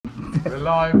We're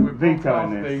live. We're Vetoing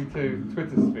broadcasting to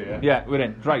Twitter sphere. Yeah, we're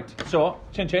in. Right. So,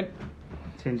 chin chin.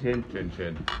 Chin chin. Chin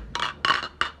chin.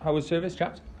 How was service,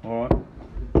 chaps? All right.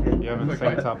 You haven't Okay.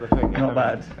 synced up the thing yet, Not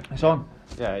have you? bad. It's on.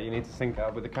 Yeah, you need to sync it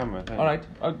up with the camera. don't you? All right.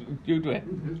 You do it.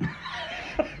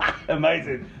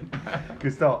 Amazing.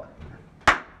 Good start.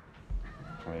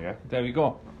 There you go. There we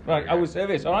go. Right. How was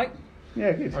service? All right.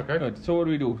 Yeah, good. Okay. Good. So what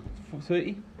do we do?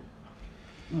 30?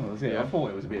 Oh, that's it. Yeah. I thought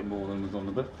it was a bit more than was on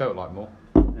the book. Felt like more.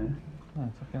 Yeah. Oh,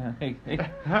 fucking hell. Hey, hey.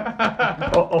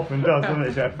 Often does, doesn't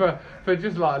it, Chef? For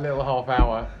just like a little half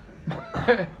hour.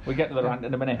 We get to the rant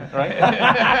in a minute, right?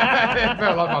 It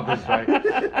felt like Mother's Day.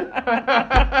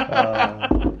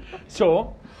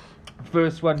 So,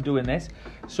 first one doing this.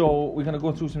 So we're going to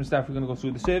go through some stuff. We're going to go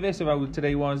through the service of how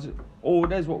today was,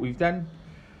 orders, what we've done.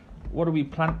 What are we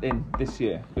planting this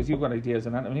year? Because you've got ideas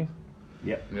on that, haven't you?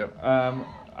 Yep. Yep.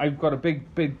 I've got a big,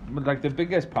 like the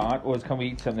biggest part was can we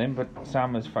eat something, but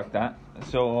Sam has fucked that.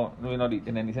 So we're not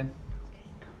eating anything.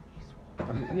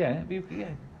 Yeah.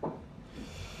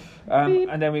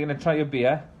 And then we're going to try a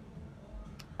beer.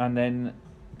 And then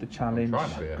the challenge.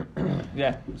 Trying beer.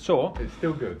 Yeah. So. It's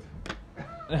still good.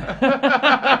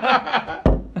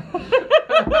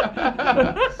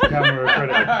 Camera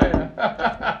accredited.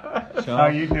 How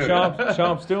you doing?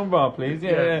 Sharp Stone Bar, please.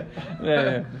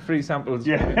 Yeah. Free samples.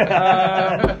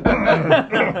 Yeah.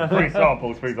 Free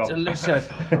samples. Delicious.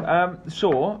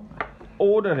 So,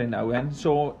 ordering now then.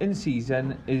 So, in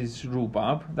season is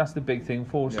rhubarb. That's the big thing.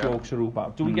 4 strokes of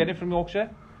rhubarb. Do we get it from Yorkshire?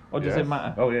 Or does Yes. it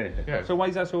matter? Oh, yeah. Yeah. So, why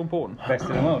is that so important? Best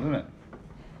in the world, isn't it?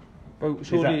 Well, Is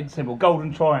surely. that simple?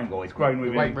 Golden Triangle. It's grown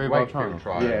within... Wakefield Triangle.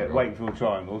 Triangle. Yeah, Wakefield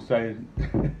Triangle. So...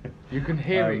 You can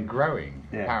hear it growing,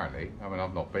 yeah. apparently. I mean,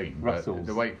 I've not been. But Russell's.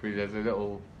 the Wakefield, there's a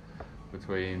little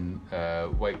between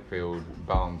Wakefield,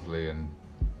 Barnsley, and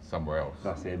somewhere else.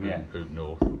 That's it, yeah. Out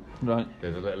north. Right.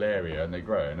 There's a little area, and they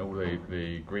grow, and all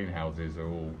the greenhouses are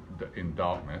all in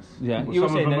darkness. Yeah. Well, You were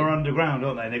some of saying them that. are underground,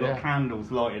 aren't they? They've got Yeah.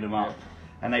 candles lighting them up,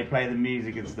 and they play the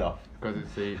music and stuff. Because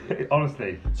it's the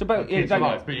Honestly, It's about. kids' like-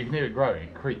 lights, but you can hear it growing.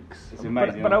 It creaks. it's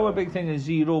amazing. but our big thing is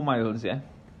 0 miles, yeah?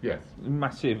 Yes.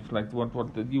 Massive, like what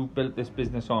you built this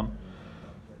business on.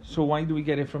 So why do we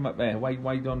get it from up there?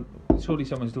 Why don't? Surely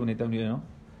someone's doing it down here,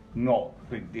 no?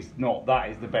 It's not. That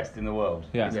is the best in the world.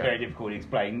 Yeah. It's Yeah. very difficult to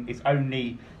explain. It's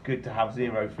only good to have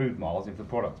 0 food miles if the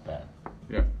product's better.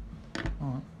 Yeah.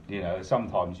 You know,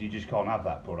 sometimes you just can't have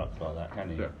that product like that, can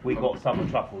you? Yeah. We got summer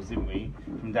truffles, didn't we,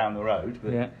 from down the road,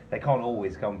 but Yeah. they can't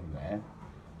always come from there.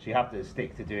 So you have to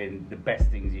stick to doing the best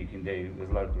things you can do as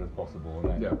local as possible. And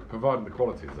then Yeah. Provided the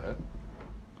quality's there.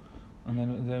 And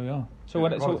then there we are. So If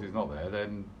what? the So, quality's not there,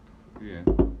 then yeah.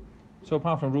 so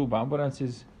apart from rhubarb, what else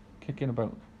is kicking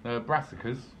about?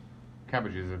 Brassicas,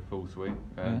 cabbages are full swing.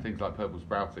 Yeah. Things like purple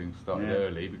sprouting started Yeah.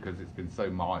 early because it's been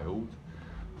so mild.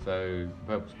 So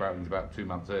purple sprouting's about 2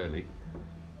 months early.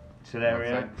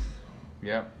 celeriacs.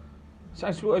 Yeah. So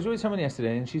I was with someone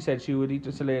yesterday, and she said she would eat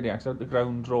the celeriacs out the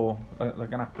ground raw,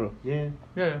 like an apple. Yeah,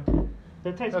 Yeah.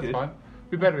 they taste That's good. fine.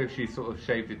 Be better if she sort of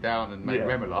shaved it down and made Yeah.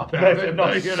 remoulade. out of Nice, it,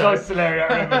 nice, you know. nice celeriac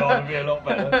remoulade would be a lot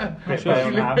better. Bit Sure.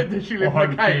 better Does ham. she live Or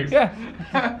in a cave? Yeah.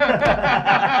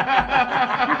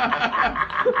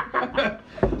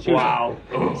 Wow.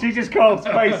 She just casts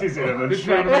faces in them and It's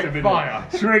shrinks like them in fire.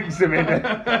 shrinks them in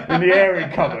the airing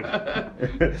cupboard.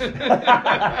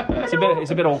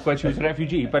 It's a bit awkward. She was a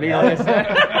refugee, but you know, it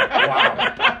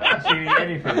Wow. She can eat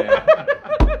anything there.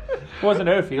 wasn't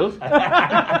her field. She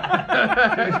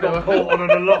just got caught on an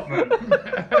allotment.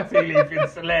 Tea leaf in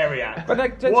celeriac. But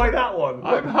like, that's- Why that one?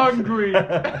 I'm hungry.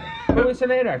 But with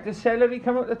celeriac, does celery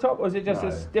come out the top, or is it just No.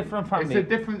 a different family? It's a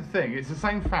different thing. It's the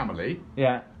same family,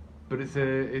 Yeah. but it's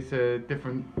a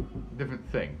different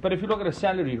thing. But if you look at a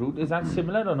celery root, is that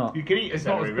similar or not? You can eat a It's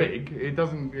not as celery. big. It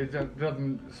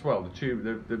doesn't swell. The tube,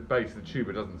 the base of the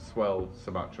tuber doesn't swell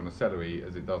so much on a celery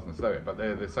as it does on a celery. But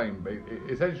they're the same.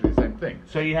 Essentially the same thing.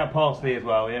 So you have parsley as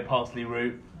well, yeah? Parsley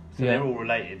root. So Yeah. they're all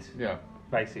related, Yeah.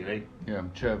 basically. Yeah.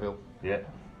 Chervil, Yeah.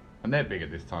 and they're big at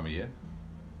this time of year.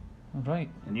 Right.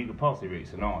 And you can parsley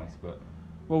roots are nice, but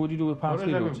What would you do with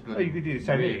parsley Well, roots? oh, you could do the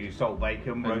same. Weird. You salt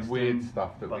bacon, There's roast weird them,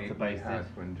 stuff that we butter-basted. had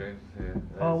when James was here.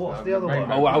 Oh, what's the other one?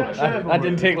 rainbow- Oh wow, Is that that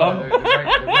didn't take long.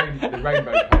 The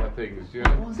rainbow colour things, you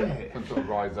know? What was it? Some sort of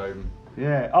rhizome.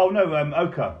 Yeah. Oh no,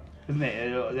 ochre, isn't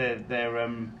it?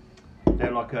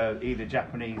 They're like either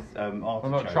Japanese artichokes. Well,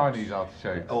 not Chinese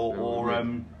artichokes.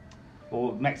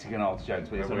 Or Mexican artichokes,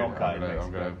 but it's Yeah, an ochre in I'm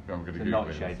Mexico. gonna It's a Google it in a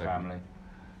nightshade second. family.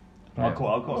 Yeah. I've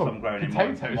got some growing in my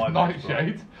Potatoes, my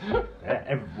nightshade.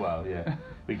 Yeah, well, yeah.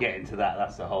 We get into that.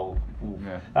 That's the whole.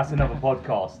 Yeah. That's another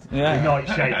podcast. Yeah. The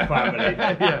Nightshade family.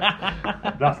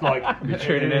 Yeah. That's like You're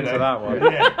tuning into that one.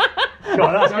 Yeah.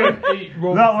 God, that's Don't good. eat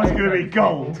raw That one's going to be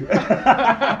potatoes.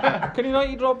 gold. Can you not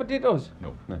eat raw potatoes?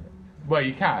 No. Well,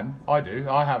 you can. I do.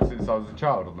 I have since I was a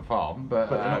child on the farm, but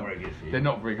But they're not very good for you. They're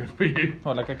not very good for you.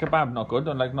 Or like a kebab, not good,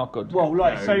 or like not good. Well,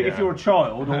 like, No, so yeah. if you're a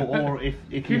child, or if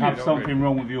you Kiwi, have not something really.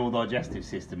 wrong with your digestive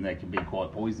system, they can be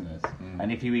quite poisonous.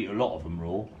 And if you eat a lot of them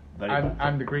raw, very bad.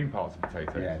 And the green parts of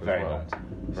potatoes Yeah, as very well.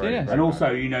 bad. Serious? And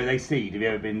also, you know, they seed. Have you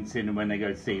ever been seeing them when they go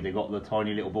to seed? They've got the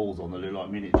tiny little balls on, the little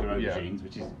like miniature Yeah. aubergines,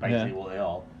 which is basically Yeah. what they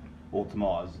are. Or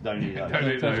tomatoes. Don't eat those.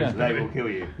 Don't eat those. They will kill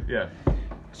you. Yeah.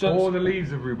 So- Or the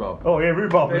leaves of rhubarb. Oh yeah,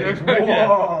 rhubarb Yeah. leaves.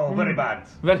 Whoa, very bad.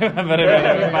 Very, very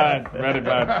bad. Very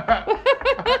bad.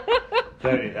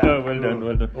 Don't eat that. Oh, well done,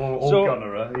 well done. Or So-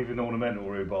 gunnera, even ornamental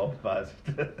rhubarb, bad.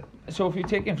 So if you're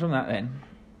taking from that, then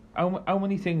how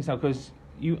many things now? Because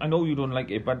I know you don't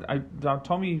like it, but that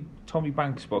Tommy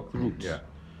Banks' book, The Roots, Yeah.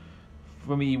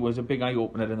 for me was a big eye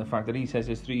opener in the fact that he says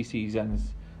there's 3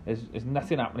 seasons. There's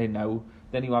nothing happening now.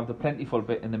 Then you have the plentiful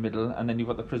bit in the middle, and then you've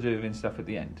got the preserving stuff at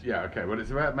the end. Yeah, okay. Well,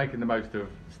 it's about making the most of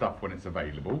stuff when it's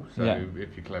available. So Yeah.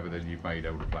 if you're clever, then you've made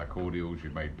old black cordials,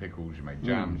 you've made pickles, you've made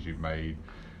jams, you've made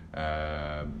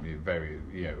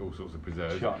all sorts of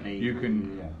preserves. Chutney, You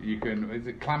can. Is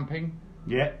it clamping?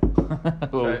 Yeah.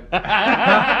 Oh.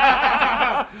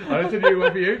 Oh, it's a new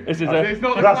one for you. This is It's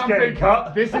not the That's clamping. getting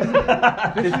cut. This is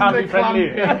family the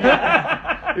friendly.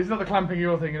 clamping. This is not the clamping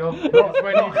you're thinking of. It's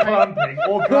when Not you clamping,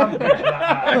 or clamping for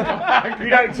that matter. You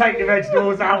don't take the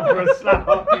vegetables out for a slap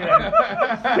up, you know,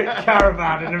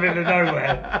 caravan in the middle of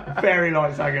nowhere, fairy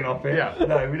lights hanging off it. Yeah.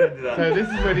 No, we don't do that. So this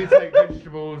is when you take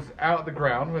vegetables out of the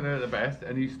ground when they're at the best,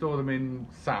 and you store them in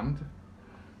sand,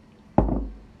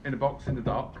 in a box in the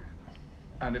dark,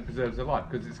 and it preserves their life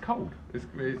because it's cold. It's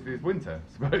winter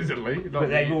supposedly. But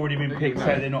they've already been picked, so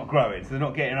No. they're not growing. So they're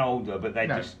not getting older, but they're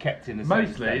No. just kept in the same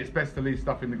Mostly, state. it's best to leave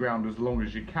stuff in the ground as long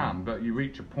as you can, but you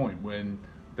reach a point when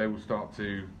they will start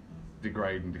to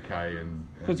degrade and decay and.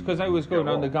 Because I was going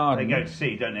go around the off. garden. They go to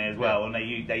seed, don't they, as well, and they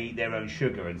eat their own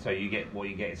sugar, and so you get what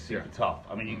you get is super Yeah. tough.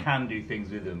 I mean, you can do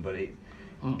things with them, but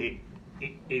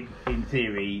in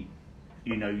theory,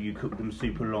 you know, you cook them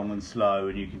super long and slow,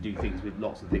 and you can do things with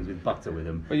lots of things with butter with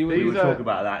them. But you- we these will are- talk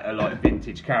about that, like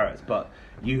vintage carrots, but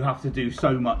you have to do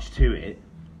so much to it.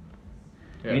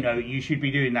 Yeah. You know, you should be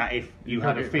doing that if you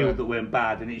had a cook it field first. that went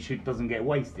bad, and it doesn't get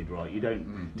wasted, right? You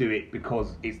don't do it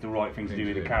because it's the right thing to do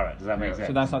with the carrot. Does that make Yeah. sense?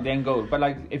 So that's not the end goal. But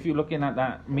like, if you're looking at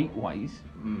that meat-wise,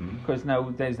 because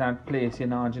now there's that place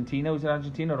in Argentina, was it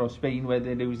Argentina or Spain, where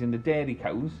they're using the dairy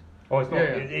cows? Oh, it's not. Yeah,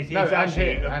 It's No, and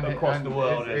actually here- and- across and the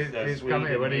world. It's come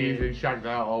here when he's in shagged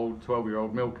out old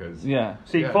 12-year-old milkers. Yeah.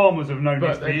 See, Yeah. farmers have known But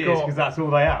this for they've years got- because that's all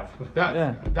they have.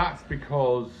 That's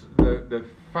because the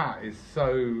fat is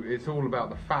so. It's all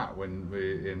about the fat when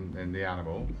we're in the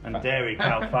animal. And dairy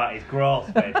cow fat is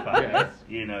grass-fed fat, Yeah.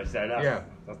 you know. So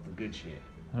that's the good shit.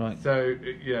 Right. So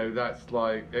that's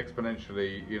like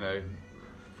exponentially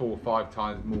 4 or 5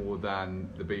 times more than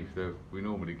the beef that we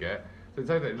normally get.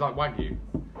 So it's like Wagyu.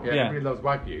 Yeah. Everybody loves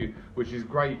Wagyu, which is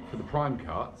great for the prime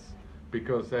cuts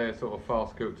because they're sort of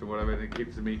fast cooked and whatever, and it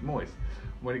keeps the meat moist.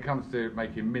 When it comes to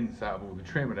making mince out of all the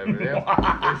trim and everything else,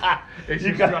 it's You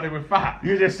just go- running with fat.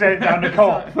 You just send down the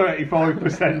co-op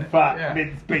 35% fat Yeah.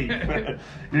 minced beef.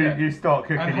 Yeah. You start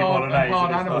cooking and your hard, bolognese. and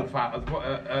hard and it's animal like- fat as well,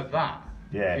 at that.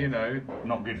 Yeah.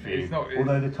 Not good for you. It's not- it's-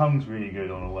 Although the tongue's really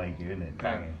good on a Wagyu, isn't it?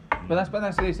 Yeah. But that's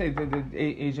what they say. The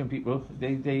Asian people,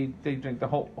 they drink the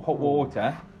hot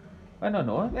water. I don't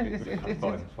know. It's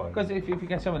fine. Because if you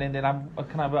get someone in, then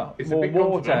can I have It's a more big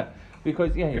water? continent.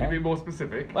 Because Can you be yeah. more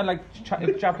specific? Well, like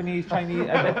Japanese, Chinese.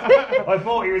 I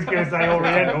thought he was going to say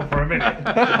Oriental for a minute.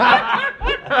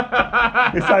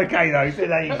 It's okay though. It's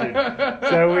in Asian.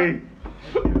 So we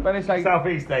But it's like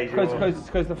Southeast Asia.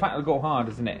 because the fat will go hard,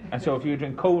 isn't it? And so if you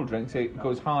drink cold drinks, it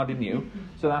goes hard in you.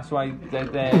 So that's why they're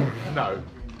No.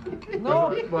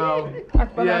 no. Well, But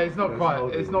yeah, that- it's not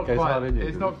quite. It's not Goes hard quite. in you.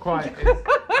 It's not quite.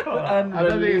 I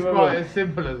don't think it's quite as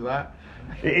simple as that.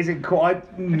 It isn't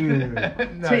quite.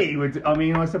 No. Tea would. I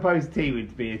mean, I suppose tea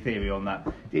would be a theory on that.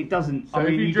 It doesn't. So I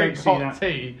mean, if you drink don't see hot that.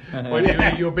 tea when you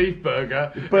eat your beef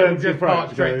burger, it burns will your just throat,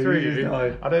 pass straight so through you just you.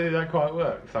 die. I don't think that quite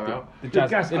works somehow. the I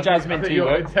jasmine think tea your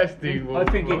works. intestine will. I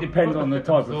think it depends on the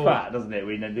type of absorb. fat, doesn't it?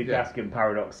 We know the Yeah. Gascon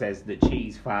paradox says that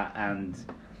cheese fat and.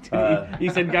 He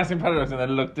said gas in paradox and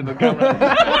then looked in the camera.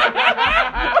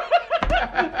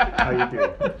 How you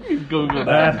doing? Google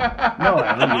that. No,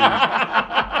 I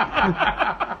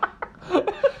haven't.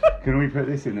 Can we put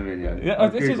this in the video? Yeah,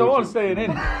 I've this is Googled all some- staying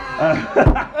in. Hang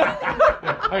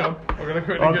on, we're going to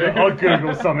quickly I'll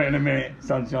Google something in a minute,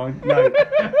 sunshine. No.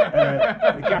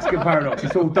 The Gascon paradox,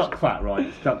 it's all duck fat, right?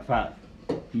 It's duck fat.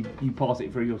 you pass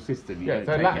it through your system. You Yeah, don't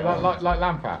so take it off. like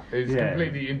lamb fat is Yeah.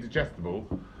 completely indigestible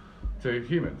to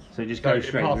humans. So it just goes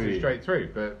straight it passes through. straight through,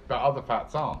 but other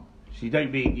fats aren't. So you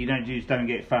don't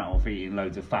get fat off eating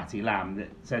loads of fatty lamb.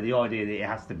 So the idea that it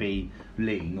has to be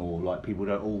lean or like people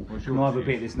don't all What's can your I have a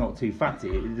excuse? bit that's not too fatty.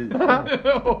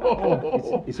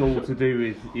 It's all to do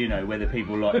with whether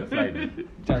people like the flavour.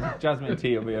 Jasmine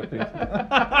tea will be up here.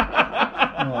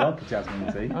 I like a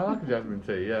jasmine tea. I like a jasmine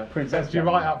tea, yeah. Princess Sets you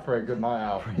jasmine. right up for a good night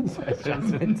out.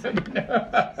 Jasmine tea.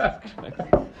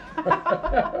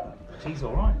 She's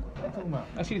all right. What are you talking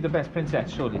about? She's the best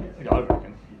princess, surely. I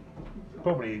reckon.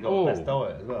 Probably got Oh. the best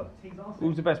diet as well.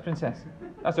 Who's the best princess?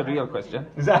 That's a real question.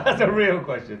 That's a real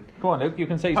question. Come on, Luke, you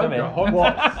can say something.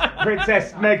 What?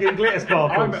 Princess Meghan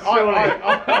Glittersparkle.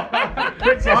 I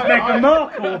Princess Meghan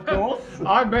Markle, of course.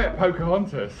 met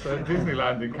Pocahontas at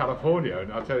Disneyland in California,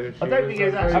 and I tell you, she I don't think it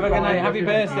was actually Have a good night. Happy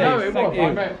birthday. No, it Thank was. you.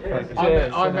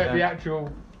 I met the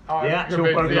actual. The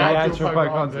actual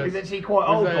Pocahontas. Isn't she quite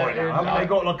old Was by it- now? Haven't they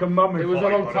got like a mummy? It was a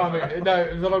long time ago. No,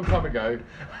 it was a long time ago.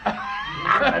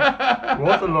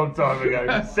 What a long time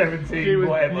ago. 17, She was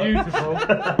whatever. beautiful.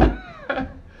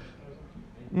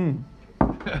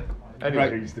 Anyway,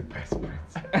 Who's the best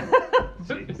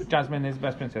prince? Jasmine is the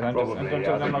best princess. I'm Probably, not yeah, I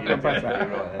going think to you're press that.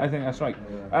 definitely right, yeah. I think that's right.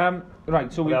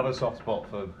 Right, so we. We have a soft spot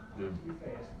for the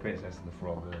Princess and the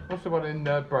Frog. what's the one in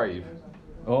Brave?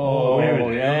 Oh,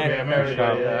 Merida. yeah.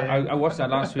 Merida, yeah. I watched that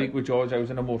last week with George. I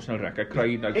was an emotional wreck. I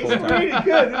cried like 4 It's times. really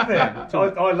good, isn't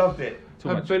it? I loved it. Too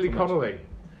And much, Billy too much. Connolly.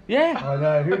 Yeah, I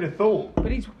know, who'd have thought?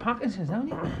 but he's Parkinson's, isn't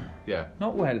he? Yeah.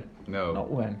 Not well. No.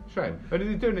 Not well. Shame. But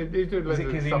he's doing it. He's doing Is loads it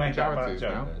of because he stuff for made that bad charities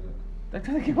joke? now. I don't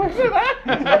think he went for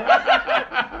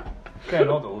that. Ken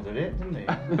Oddle did it, didn't he?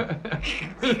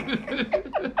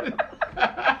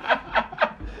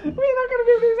 We're not going to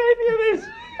be able to say any of this.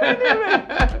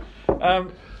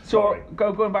 So, Sorry.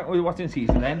 going back with watching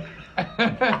season then.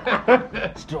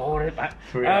 Store it back.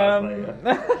 3 hours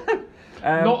later.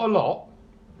 Not a lot.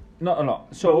 Not a lot.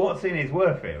 So So, what's in is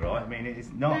worth it, right? I mean, it's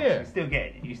nice. Yeah. You still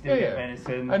get Yeah.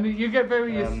 venison. And you get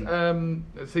various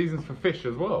seasons for fish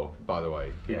as well, by the way.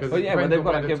 Yes. Because Well, it yeah, when depends they've on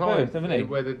got where to the give birth, tides- haven't they?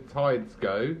 Where the tides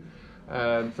go.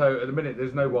 So at the minute,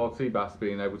 there's no wild sea bass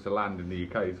being able to land in the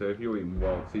UK. So if you're eating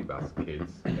wild sea bass,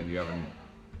 kids, and you haven't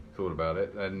thought about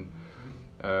it, then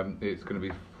it's going to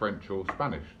be French or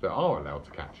Spanish that are allowed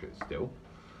to catch it still.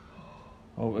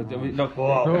 look.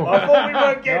 Whoa. I thought we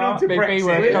weren't getting on to Big B Brexit.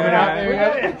 word coming out.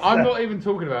 Yeah. I'm not even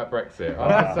talking about Brexit. I'm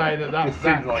just saying that It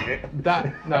seems like it.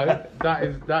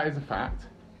 that is a fact.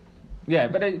 Yeah,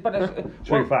 but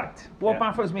True fact. What Yeah.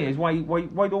 baffles me is why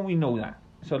don't we know that?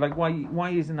 So like why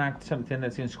isn't that something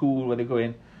that's in school where they go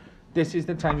in? This is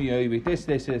the time of year with this,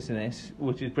 and this,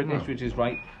 which is British, which is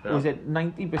right. Yeah. Or is it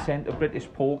 90% of British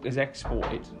pork is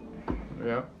exported?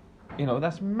 Yeah. You know,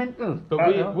 that's mental. But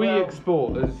Well, we well-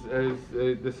 export as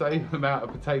the same amount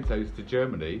of potatoes to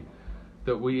Germany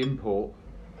that we import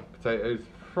potatoes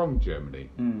from Germany,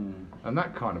 and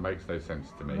that kind of makes no sense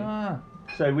to me.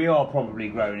 So we are probably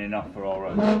growing enough for our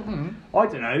own. I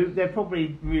don't know. They're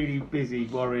probably really busy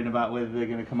worrying about whether they're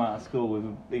going to come out of school with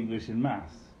English and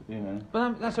maths. You know.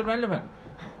 But that's irrelevant.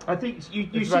 I think you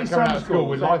It's see about coming out some of school schools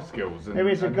with that- life skills. And, There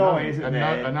is a and guy, knowing- isn't and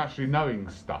there? and actually knowing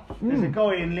stuff. There's a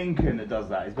guy in Lincoln that does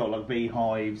that. He's got like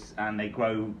beehives and they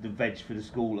grow the veg for the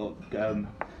school,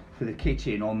 for the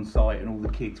kitchen on site, and all the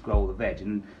kids grow all the veg.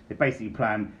 And they basically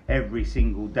plan every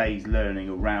single day's learning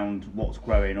around what's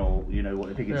growing or what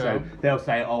they're picking. Yeah. So they'll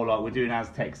say, "Oh, like we're doing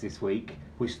Aztecs this week.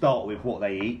 We start with what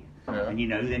they eat." Yeah. And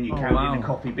then you Oh, count in wow. the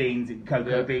coffee beans and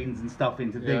cocoa Yeah. beans and stuff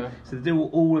into Yeah. things. So they do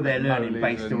all of their learning Moles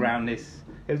based and- around this.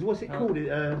 What's it called? Do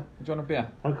you want a beer?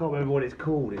 I can't remember what it's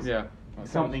called. It's Yeah.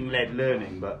 something led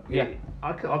learning, but Yeah.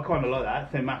 I kind of like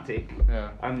that thematic. Yeah.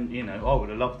 And I would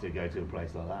have loved to go to a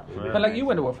place like that. But like you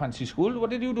went to a fancy school, what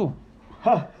did you do?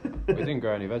 We didn't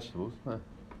grow any vegetables. No.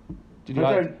 Did you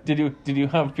I have, don't- did you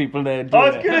have people there I doing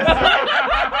was it? gonna say.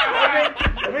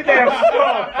 I mean, they have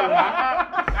staff for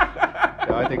that.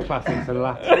 Yeah, I did classics and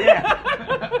Latin. Yeah.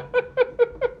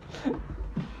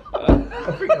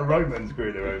 I think the Romans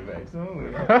grew their own veg.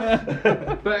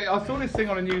 But I saw this thing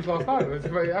on the news last night. It was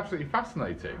absolutely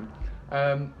fascinating.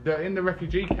 That in the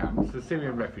refugee camps, the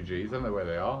Syrian refugees, I don't know where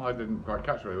they are. I didn't quite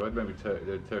catch where they were. Maybe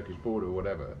the Turkish border or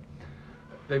whatever.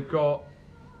 They've got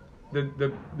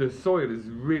the soil is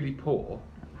really poor,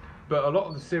 but a lot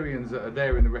of the Syrians that are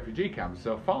there in the refugee camps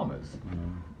are farmers.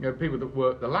 People that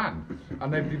work the land,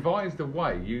 and they've devised a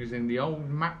way using the old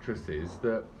mattresses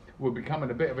that were becoming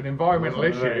a bit of an environmental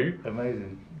issue.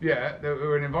 Amazing. Yeah, they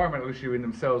were an environmental issue in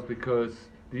themselves because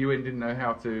the UN didn't know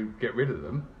how to get rid of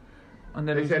them. And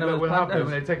then They there's said, no look, we'll help them, and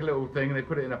planters. they take a little thing and they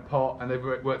put it in a pot, and they've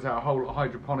worked out a whole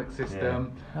hydroponic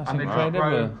system, That's and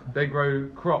incredible. they grow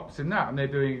crops in that, and they're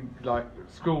doing like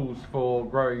schools for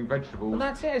growing vegetables Well,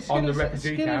 that's it, on the skills,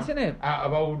 refugee skills, camp isn't it? out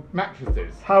of old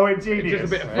mattresses. How ingenious.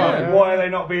 Just a bit of fun. Why are they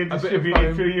not being A bit of distributed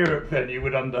fun. through Europe then, you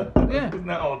would under? Yeah. Isn't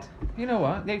that odd? You know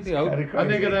what? They Kinda go. crazy.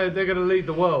 And they're gonna lead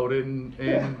the world in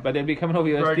But they'll be coming over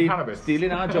here growing cannabis.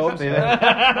 stealing our jobs.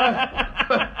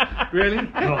 Really?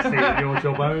 Not stealing your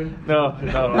job own. No.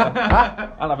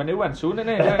 I'll have a new one soon,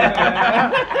 innit?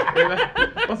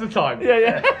 What's the time?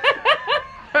 Yeah.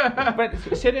 But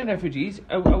Syrian refugees,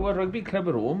 our rugby club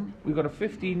at home, we've got a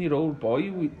 15-year-old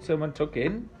boy someone took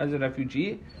in as a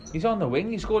refugee. He's on the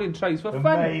wing, he's scoring tries for fun.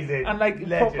 Amazing. And like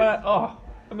Legend. proper,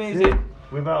 amazing.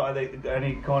 Without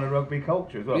any kind of rugby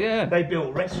culture as well. Yeah. They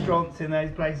built restaurants in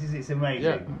those places. It's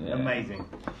amazing. Yeah. Amazing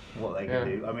what they can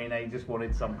do. I mean, they just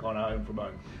wanted some kind of home from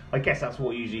home. I guess that's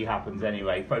what usually happens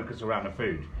anyway. Focus around the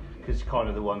food. Because it's kind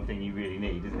of the one thing you really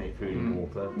need, isn't it? Food and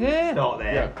water. Yeah. Start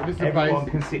there. Yeah, but this is a Everyone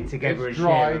base- can sit together it's and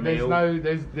dry. share a There's meal. no,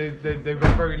 they've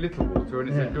got very little water, and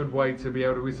it's Yeah. a good way to be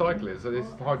able to recycle it. So this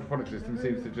hydroponic system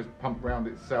seems to just pump around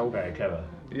itself. Very clever.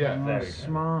 Yeah, Oh, Very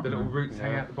smart. the little roots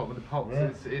hang out the bottom of the pots. Yeah.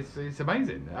 It's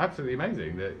amazing, absolutely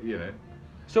amazing. That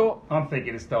So, I'm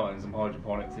thinking of starting some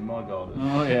hydroponics in my garden.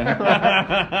 oh yeah.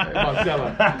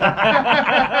 Marcella.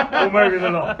 Or maybe the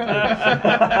lot.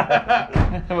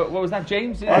 What was that,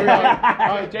 James?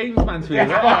 yeah. James Mansfield.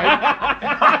 It's fine.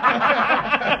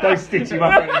 Don't stitch him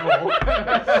up anymore.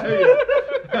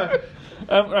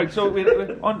 Right, so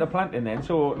we're on to planting then.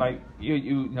 So, like,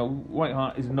 you know, White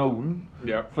Hart is known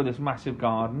Yeah. for this massive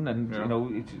garden, and Yeah. you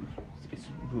know, it's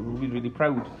really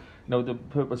proud. You know, the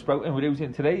purple sprouting we're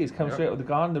using today is come Yeah. straight out of the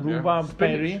garden. The Yeah. rhubarb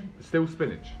Spinach. berry, Still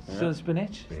spinach. still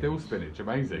spinach. Still spinach.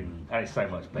 Amazing. And it's so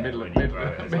much better Middle when of, you middle, grow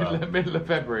it as middle, well. middle of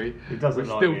February. It doesn't we're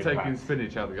like still the taking impact.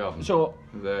 spinach out of the garden. So,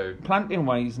 So planting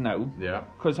wise now, yeah.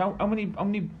 because how many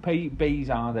bays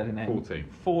are there in there? 14.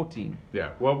 14, Yeah,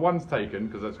 well, one's taken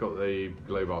because that's got the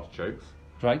globe artichokes.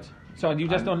 right? So you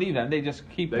just And don't leave them; they just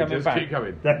keep They coming just back. keep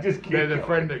coming. They just keep They're the going.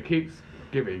 friend that keeps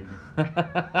giving.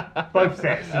 Both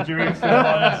sets, the Jerusalem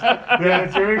ones, the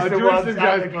Jerusalem ones and the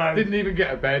guys globe. didn't even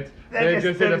get a bed. They're They're just-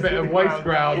 just in they're a just bit in of the waste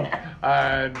ground. ground,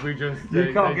 and we just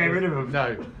You can't get rid of them.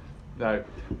 No.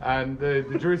 And the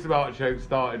Jerusalem artichoke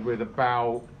started with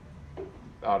about,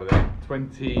 I don't know,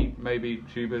 20 maybe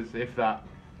tubers, if that.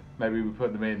 Maybe we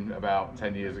put them in about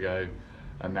 10 years ago,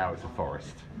 and now it's a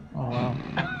forest. Oh wow!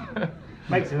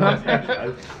 Makes a nice hedge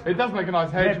though. It does make a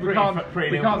nice hedge. Yeah, we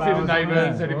pretty can't see the little flowers,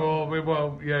 neighbours yeah. anymore.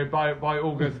 By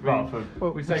August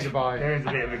we say There goodbye. is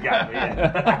a bit of a gap,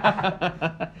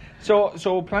 yeah.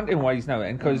 So planting wise now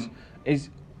then, because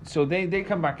so they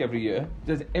come back every year.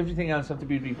 Does everything else have to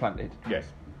be replanted? Yes,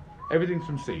 everything's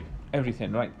from seed,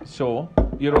 Everything, right? So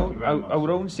your own very much.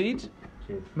 our own seed.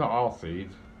 not our seed.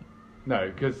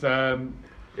 No, because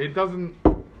it doesn't.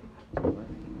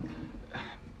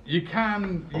 You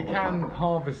can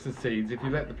harvest the seeds if you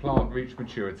let the plant reach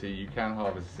maturity. You can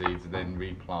harvest the seeds and then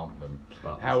replant them.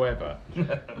 But- However,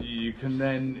 you can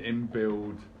then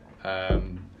inbuild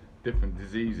different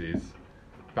diseases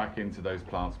back into those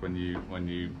plants when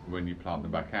you plant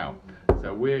them back out.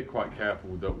 So we're quite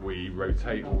careful that we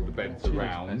rotate all the beds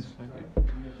around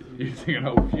using an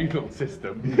old feudal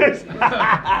system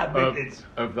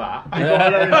of that.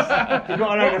 You've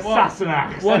got a load of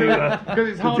Sassenachs Because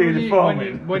it's to hard do when the you,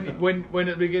 farming. when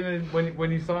at the beginning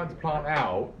when you start to plant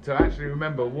out to actually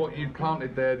remember what you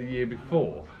planted there the year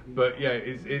before. But yeah,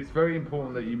 it's very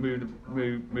important that you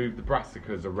move the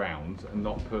brassicas around and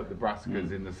not put the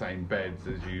brassicas in the same beds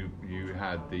as you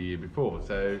had the year before.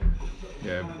 So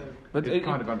yeah, But it's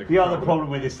kind of under The control. other problem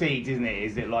with the seeds, isn't it,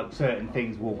 is that like certain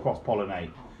things will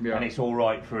cross-pollinate, Yeah. and it's all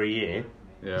right for a year.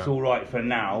 Yeah. It's all right for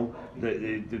now.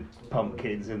 The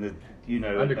pumpkins and the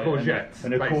And the courgettes,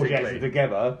 and the courgettes basically. are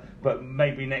together, but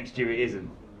maybe next year it isn't.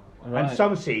 Right. And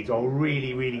some seeds are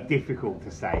really difficult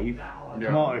to save. Yeah.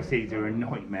 Tomato seeds are a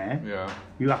nightmare. Yeah.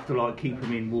 You have to like keep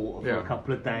them in water for Yeah. a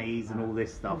couple of days and all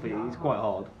this stuff. It's quite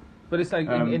hard. But it's like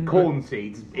Corn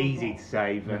seeds, easy to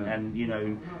save, and you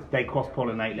know they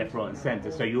cross-pollinate left, right, and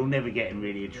centre. So you're never getting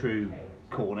really a true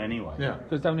corn anyway. Yeah.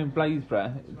 Because down in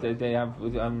Blythburgh, they have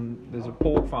there's a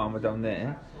pork farmer down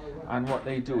there, and what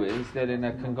they do is they're in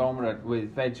a conglomerate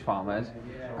with veg farmers,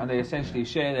 and they essentially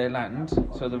share their land.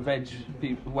 So the veg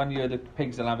people, one year the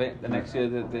pigs will have it, the next year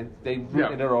they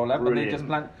rooted it all up, and they Brilliant. just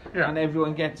plant, Yeah. and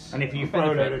everyone gets. And if you the throw a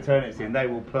load benefit. of turnips in, they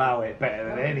will plough it better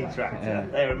than any tractor. Yeah.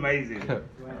 They're amazing.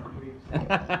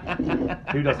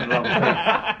 Who doesn't love a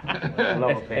pig? I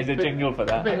love a There's a pig. jingle for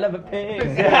that. I love a pig.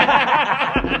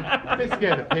 A bit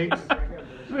scared of pigs.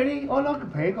 Really? I like a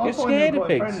pig. I You're find scared them of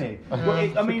quite pigs? friendly.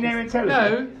 Well, I mean, they're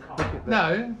intelligent.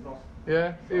 No.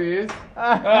 Yeah, here he is.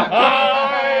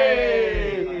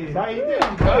 Hey! How you doing,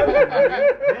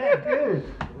 Joe? Yeah,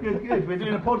 good. Good. We're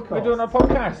doing a podcast. We're doing a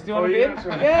podcast. Do you want to be in?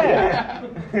 Yeah.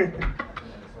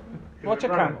 Watch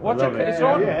your cam. Watch your. It's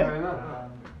on. Yeah.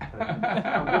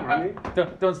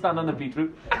 Don't stand on the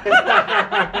beetroot.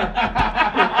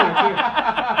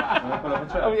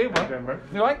 Oh, you mate?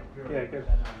 You alright? Yeah, good.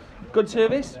 Good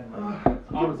service. I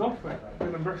was off, mate.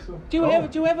 Been in Bristol. Do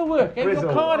you ever work? Your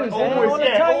Bristol. car is there Always, all the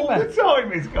yeah, time, all man. the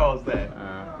time his car's there.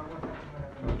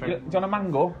 Do you want a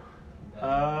mango?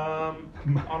 I'll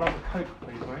have a Coke,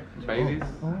 please, mate. Baileys.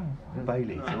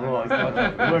 Bailey's. Oh, he's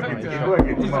working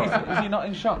tomorrow. Is he not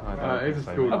in shot? It's a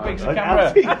school. How big's the Like,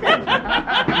 camera? you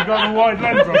got the wide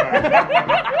lens on that.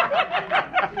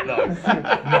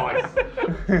 Nice.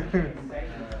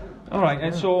 All right,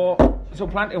 and so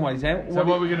planting wise, then. So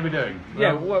what are we going to be doing?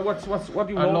 Yeah, Well, what do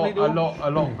you a normally do?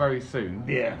 lot very soon.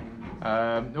 Yeah.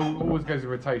 It always goes in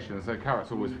rotation, so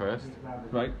carrots always first,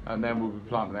 Right. and then we'll be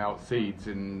planting out seeds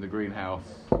in the greenhouse,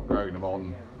 growing them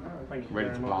on, ready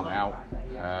to plant out.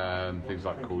 Things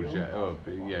like courgette,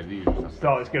 the usual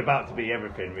stuff. It's about to be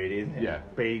everything, really, isn't it? Yeah.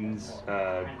 Beans,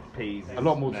 peas. A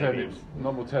lot more maybe. turnips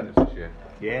this year,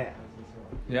 Yeah.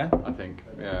 Yeah. I think.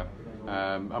 Yeah.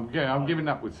 I'm giving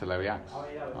up with celeriacs.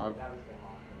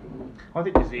 I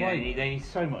think they need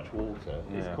so much water.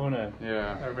 It's kind of.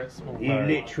 Yeah. They're a bit small. You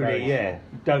literally,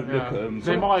 don't look at them.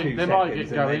 They might get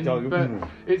going, but mm.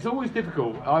 it's always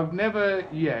difficult. I've never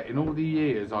yet, in all the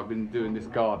years I've been doing this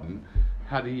garden,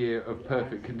 had a year of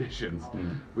perfect conditions.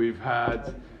 We've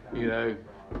had,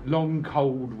 long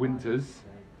cold winters,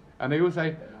 and they always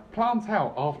say plant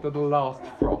out after the last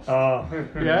frost.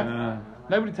 Yeah.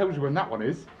 Nobody tells you when that one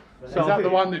is. Is that the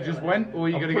one that just went, or are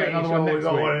you going to get another one next We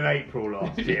got week? one in April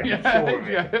last year.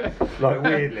 Yeah. Like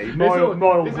weirdly, It's mild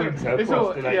all- winter, it's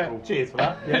all- frost in yeah. April. Cheers for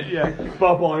that. Yeah. Bye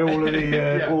bye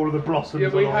all of the blossoms Yeah,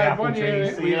 on we all the had apple one year.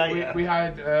 trees. See you later. We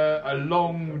had a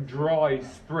long, dry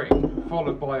spring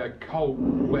followed by a cold,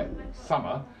 wet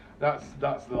summer. That's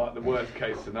like the worst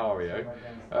case scenario.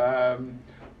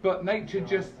 But nature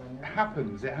just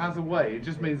happens. It has a way. It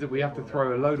just means that we have to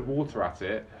throw a load of water at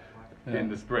it in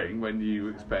the spring when you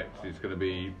expect it's going to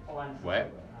be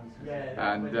wet.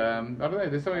 And I don't know.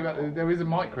 There's something about there is a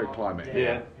microclimate here.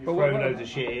 Yeah, But throw what- loads of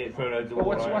shit in, throw loads of But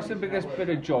water. what's the biggest bit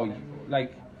of joy?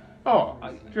 Like, Oh,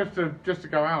 just to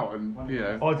go out and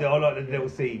I like the little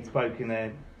seeds poking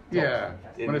there. yeah,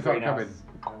 in when the it's not greenhouse.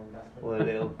 coming, All the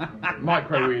little,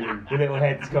 micro-weeding. the little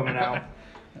heads coming out.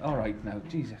 all right now,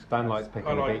 Jesus. Dan likes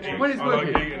picking the beetroot. When it's I like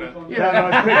working. eating it. Yeah.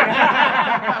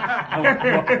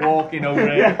 Walking over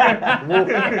it.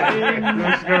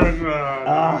 Just going,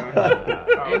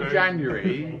 In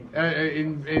January,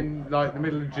 in like the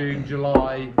middle of June,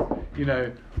 July,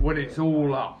 when it's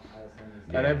all up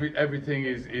and everything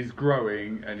is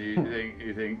growing, and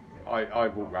you think I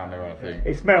walk around there and I think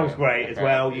It smells great as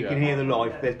well. You Yeah. can hear the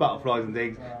life. There's butterflies and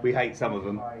things. We hate some of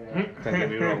them. Don't get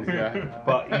me wrong. Yeah.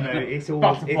 But it's all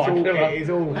Butterfly it's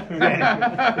all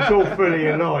fully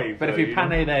alive. But if though, you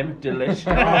panny them, delish.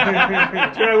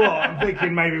 Do you know what? I'm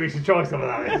thinking maybe we should try some of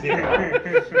that this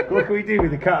year. What can we do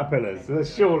with the caterpillars?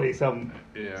 There's surely something.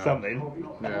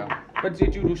 yeah, But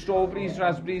did you do strawberries,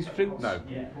 raspberries, fruits? no,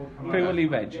 Purely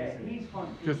veg.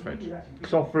 just veg.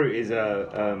 Soft fruit is I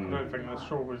don't think the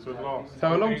strawberries would last.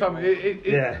 So a long time.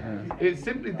 Yeah. It's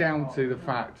simply down to the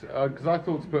fact because I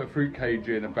thought to put a fruit cage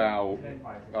in about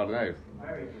I don't know,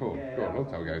 a long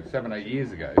time ago, 7-8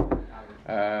 years ago,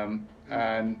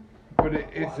 but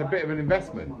it's a bit of an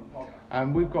investment,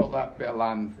 and we've got that bit of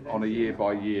land on a year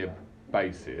by year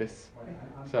basis.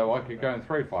 So I could go and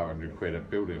throw 500 quid at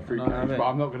building a fruit No, cage, no, but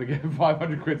I'm not going to get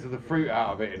 500 quid to the fruit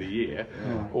out of it in a year,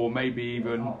 or maybe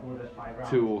even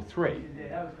 2 or 3.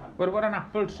 What about an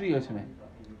apple tree or something?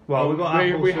 well, we've got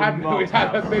apples we from had Mark's a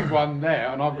house. big one there,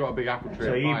 and I've got a big apple tree.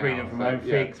 So at you my bring them house, from so, home.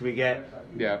 yeah. Figs, we get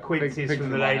Yeah, quinces figs from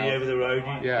the my lady house. over the road.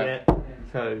 Yeah.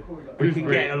 So we can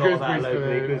get a lot of that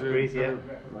locally. Gooseberries, yeah.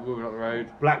 Moving up the road.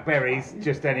 Blackberries,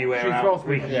 just anywhere She's got lost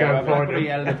we me. can Yeah, go Yeah, and find blackberry,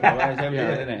 them. elderflowers, everything,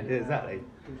 Yeah. isn't it? Exactly.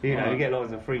 You get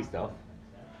lots of free stuff.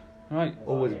 Right.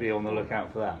 Always be on the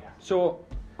lookout for that. So,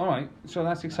 all right. So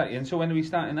that's exciting. So when are we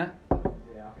starting that?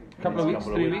 Couple of weeks,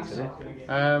 3 weeks. isn't it?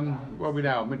 Where are we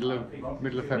now? Middle of February.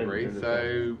 Middle of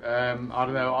So I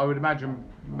don't know. I would imagine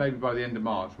maybe by the end of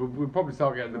March. We'll probably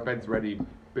start getting the beds ready a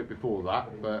bit before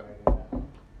that, but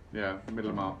yeah, middle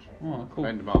of March. Oh, cool.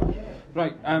 End of March.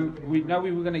 Right. We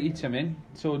were going to eat some in.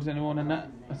 So does anyone in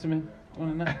that? Something? One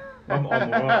in that? I'm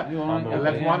alright. You all right? The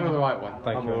left one or the right one?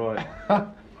 Thank I'm you. alright. I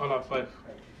like both.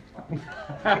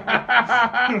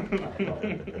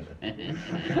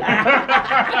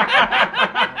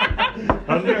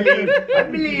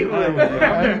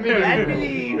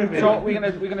 Unbelievable. So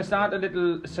we're gonna start a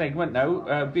little segment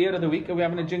now. Beer of the week. Are we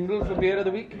having a jingle for beer of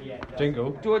the week?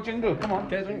 Jingle. Do a jingle. Come on.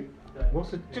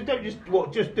 What's don't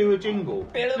just do a jingle.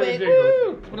 Beer of the week. jingle.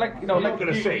 Woo! Like you know, I'm like not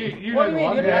gonna sing. You What know do you the mean?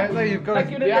 one, You're yeah. like- No, you've got like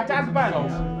to- you're in the dance band.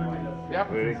 Yeah.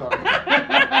 Really? Sorry.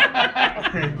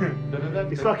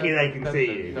 It's lucky they can see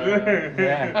you.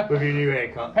 Yeah. With your new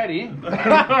haircut. Petty.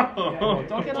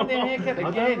 Don't get on their haircut I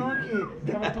again. don't like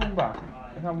it. Have a Toomba.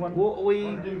 Have one. What are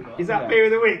we? Is that Yeah. beer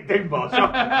of the week? Doombar.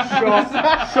 Shops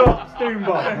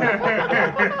Doombar.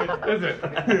 Is it?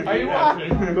 Are you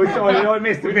watching? Oh, sorry, I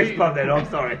missed the fist bump then. I'm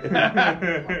sorry.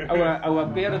 Our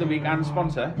beer of the week and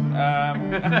sponsor.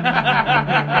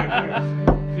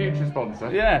 Future sponsor.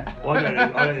 Yeah. Well, I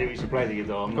don't think we should play the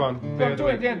guitar. Go on. Go on, do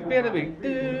it. Yeah, beer of the week. Do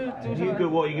You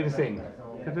good? What are you going to sing?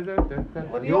 What do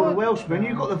you You're a want? Welshman.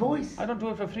 You got the voice. I don't do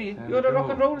it for free. You're a rock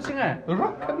and roll singer.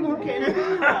 Rock and roll. Get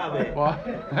out of it. What?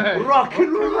 Rock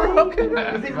and roll. Rock and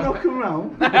roll. Is it rock and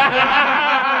roll?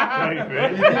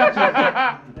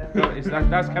 No,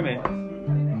 that's coming.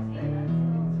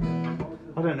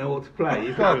 I don't know what to play.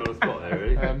 You've got me on the spot there,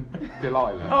 really.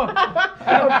 Delilah. Oh,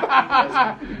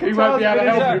 He won't be able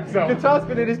to help himself. Guitar's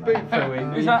been in his boot for a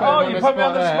week. he's like, oh, you put me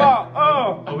on the spot.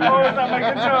 Oh, we oh, is that my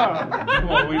guitar?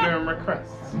 What, are we doing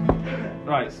requests?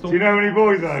 Right. Do you know any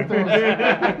boys though?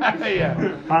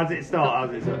 Yeah. How's it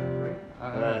start?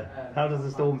 How does the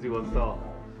Stormzy one start?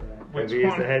 Which Maybe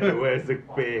it's one? the head that wears the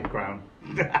beer crown.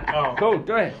 Oh. Go,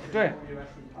 do it. I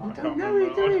don't know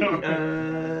it, do we?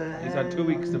 He's had 2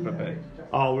 weeks to prepare.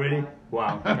 Oh, really?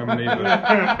 Wow. Unbelievable.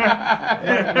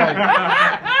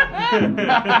 You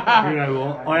know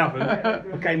what? I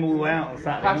haven't. I came all the way out on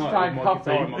Saturday night Hashtag with my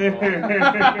guitar in my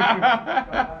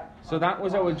pocket. So that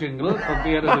was our jingle for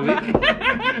beer of the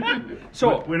week.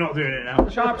 So, We're not doing it now.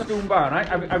 Sharp Stone Bar, right?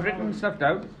 I've written stuff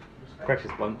down.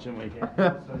 Precious bunch, aren't we?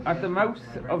 At the mouth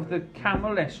of the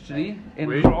Camel Estuary in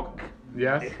Oui. Rock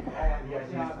Yes.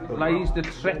 lies the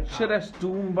treacherous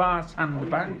Doombar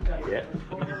sandbank, Yeah.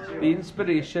 the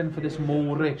inspiration for this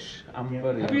Moorish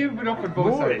amber Have you ale. ever been offered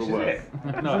Moorish, voiceover is work? it?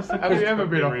 No, Have you ever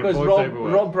been offered because voiceover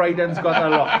work? Rob Brydon's got a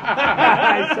lot.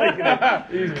 He's taking it.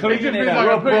 He's He cleaning just it means up. like,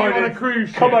 I'll put you on a Brydon, cruise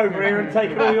ship. Come over here and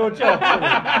take all your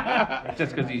jobs.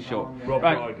 Just because he's short. Rob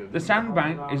Right, Brydon. the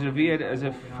sandbank is revered as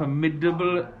a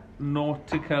formidable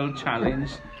nautical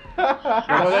challenge. You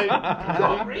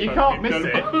can't miss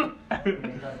it.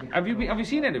 Have you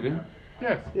seen it? Have you?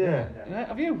 Yes. Yeah. Yeah,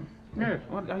 have you? Yeah.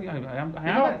 Well, I You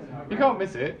haven't. can't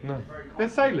miss it. No. They're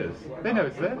sailors. They know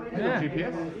it's there. They've got Yeah.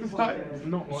 GPS. It's like,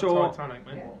 Not like So- Titanic,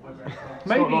 mate. It's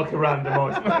maybe. not like a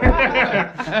randomised.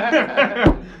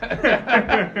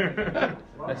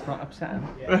 Let's not upset him.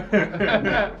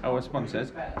 Our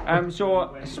sponsors.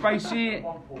 So spicy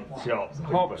Shops.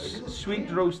 hops, sweet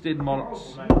roasted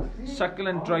malts,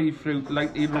 succulent dry fruit,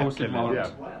 lightly roasted malt. Yeah.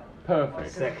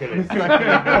 Perfect. Second.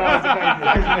 That's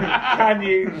amazing. Can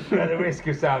you, at the risk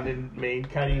of sounding mean,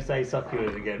 can you say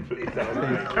succulent again, please? That was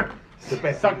amazing. It's the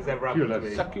best thing that's ever happened to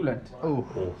me. Succulent. Oh.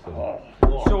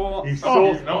 What? So- You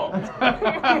Oh, sauce not.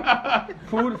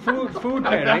 Food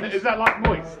pairings. Is that like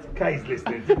moist? Kay's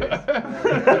listening to this.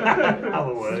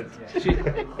 Other words.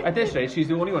 At this rate, she's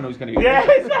the only one who's going to use Yeah,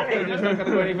 it. exactly. We're just not going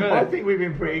to go any I further. think we've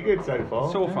been pretty good so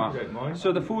far. So far. Don't mind.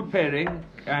 So the food pairing,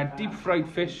 deep fried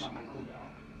fish,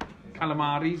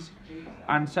 calamaris,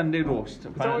 and Sunday roast.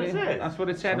 Apparently. what it says? That's what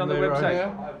it said on the Sunday roast, website.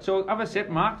 yeah. So have a sip,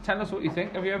 Mark. Tell us what you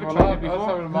think. Have you ever Well, tried it I was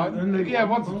before? having mine. Yeah,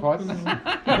 once or twice.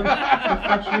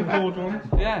 Freshly poured one.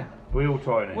 Yeah. We all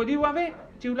trying it. Will you have it?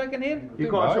 Do you like an ale?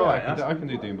 You've got to Oh, try yeah, it. I can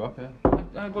do Doombop, yeah.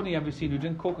 I've only ever seen you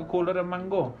drink Coca-Cola and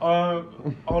mango.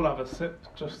 I'll have a sip,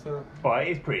 just to... Right,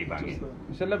 it's pretty banging.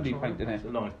 It's a lovely pint, isn't it? It's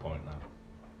a nice point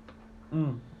now.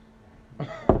 Mm.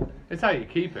 It's how you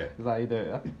keep it. Is that how you do it,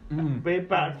 yeah? Mm. Big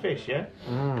battered fish, yeah?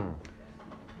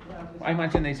 I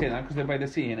imagine they say that because they're by the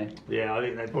sea, innit? Yeah, I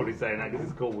think they're probably saying that because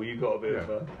it's cool. Well, you got a bit of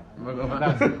a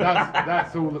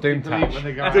That's all that Doom people eat tash. when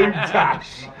they go Doom out.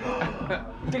 Tash.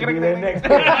 Give me their next bit.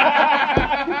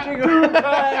 Doom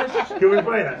Tash. Can we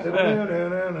play that? No, no,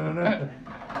 no, no, no.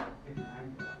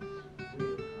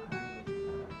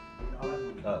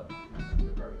 Oh.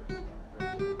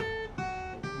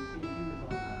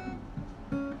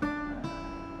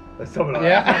 There's something like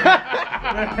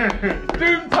that.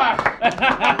 Doom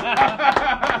tash.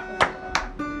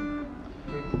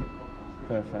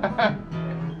 Perfect.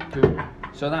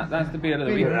 So that's the beer of the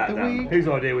Put week. that down. Whose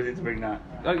idea was it to bring that?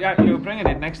 Oh, yeah, you're bringing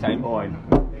it next time. Mine.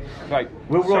 Right.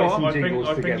 We'll write So- some I think jingles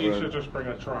you together. should just bring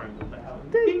a triangle.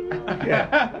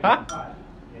 Yeah.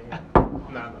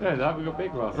 Yeah, that we got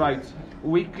big glasses. Right,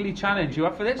 weekly challenge. You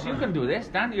up for this? You can do this,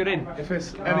 Dan. You're in. If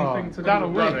it's anything to do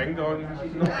that'll with win. running,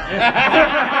 I'm not.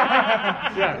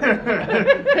 Yeah.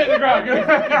 Hit the ground.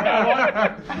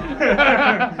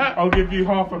 I'll give you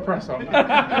half a press up.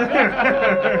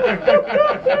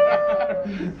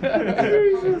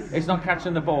 It's not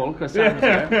catching the ball because Sam's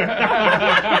there. We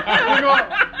got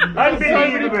so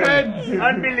many pens.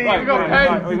 Unbelievable. We got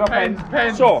pens. We got pens.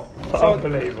 pens. So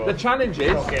Unbelievable. the challenge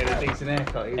is Getting a decent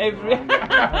haircut. every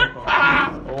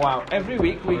wow. Every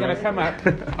week we're gonna come up.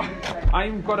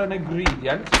 I've got an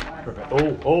ingredient.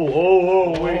 Wait,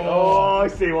 I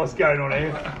see what's going on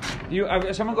here. You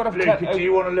someone got a Luke, do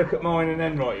you want to look at mine and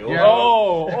then write yours? Yeah.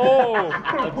 Oh.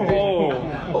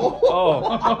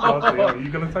 Are you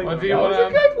going to take Well, do that? you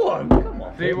want Good one. Come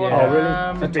on. do you want Yeah.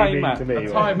 Oh, really? A timer. To me, a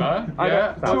timer? I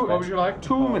Yeah. got What would you like?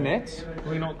 2 minutes.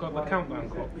 We not got the countdown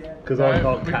clock. Because I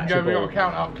can't we can catch go. a We got ball a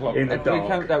count up clock. in the We dark.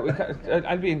 count that.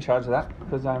 I'll be in charge of that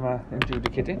because I'm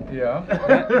adjudicating. Yeah.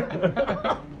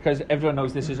 Because everyone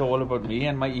knows this is all about me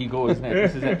and my ego, isn't it?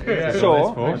 This is it. Yeah.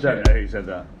 So I don't know who said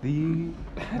that.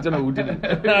 I don't know who did it.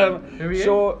 Who are you?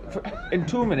 So in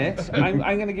 2 minutes, I'm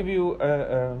going to give you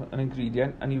an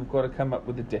ingredient, and you've got to come up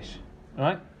with a dish. All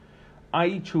right?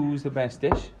 I choose the best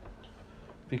dish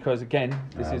because again,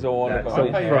 this is all That's about all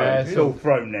me. Okay, thrown. yeah. It's all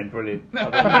thrown then, brilliant.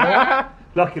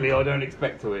 Luckily, I don't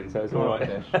expect to win, so it's all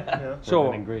right. Yeah. So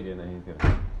an ingredient that you get.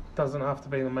 Doesn't have to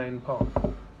be the main part.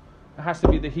 it has to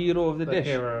be the hero of the The dish.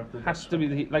 hero of the Has to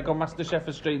be like on MasterChef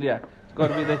Australia. It's got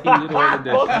to be the hero of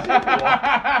the dish.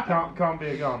 Can't be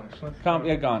a garnish. Can't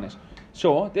be a garnish.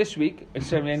 So this week it's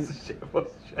something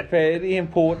very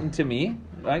important to me,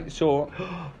 right? So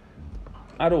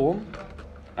at home,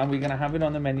 and we're gonna have it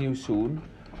on the menu soon,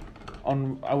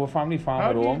 on our family farm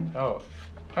at home. Oh.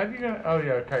 How do you go? Oh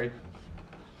yeah. Okay.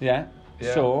 Yeah.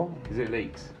 Yeah. So Is it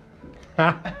leeks?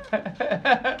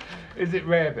 Is it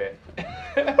rarebit?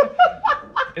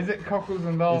 Is it cockles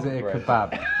and Is lard it a bread?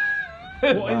 kebab?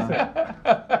 What is it?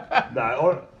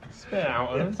 No, Spit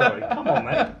out of it. sorry, come on,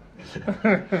 mate.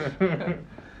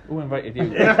 who invited you?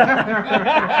 Is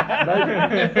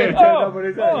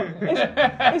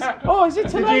it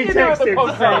tonight? you you're text doing him the to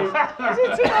podcast? Is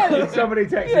it tonight? Somebody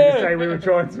texted Yeah. to say we were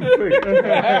trying some food.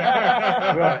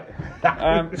 Right.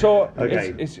 So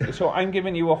Okay. so I'm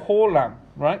giving you a whole lamb,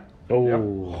 right?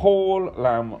 Oh. Whole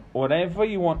lamb. Whatever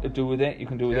you want to do with it, you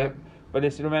can do with Yeah. it. But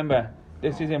remember,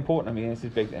 this is important to me. This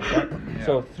is big thing. Right? Yeah.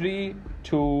 So 3,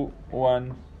 2,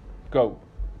 1, go.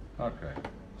 Okay.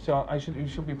 So you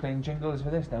should be playing jingles for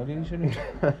this now, shouldn't you?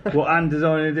 Well, and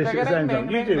designing a dish at the same time.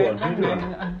 You do one. You do one.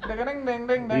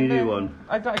 You do one.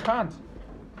 I can't.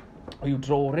 Oh, you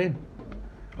draw in.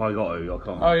 I got to. I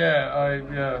can't. Oh yeah.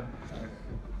 Yeah.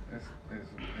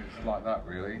 It's like that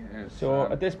really. It's, So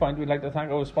at this point, we'd like to thank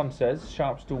our sponsors,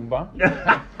 Sharps Doombar.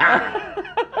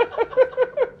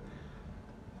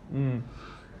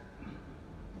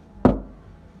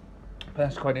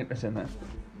 That's quite interesting, then.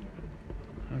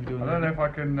 I don't know if I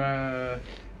can. I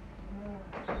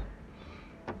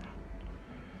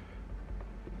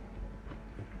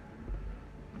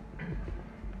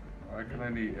can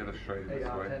only illustrate this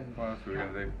way. What else are we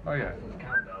going to do? Oh yeah.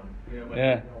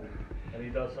 Yeah. And he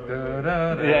does something.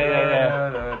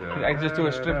 I just do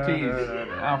a striptease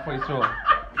halfway through.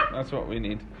 That's what we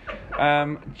need.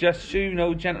 Just so you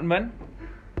know, gentlemen,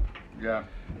 Yeah.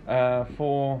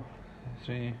 4,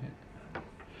 3.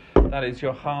 That is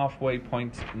your halfway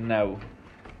point now.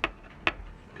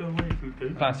 Go away,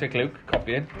 Fuku. Classic Luke,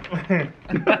 copying.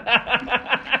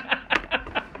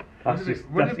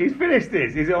 He's finished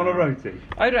this. Is it on a roti?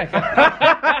 I reckon.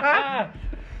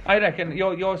 I reckon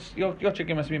your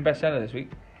chicken must have been bestseller this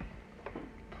week.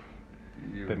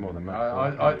 You- Bit more than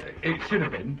that. it should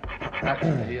have been.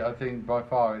 Actually, I think by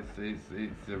far it's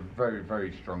a very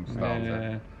very strong starter.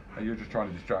 Yeah. And you're just trying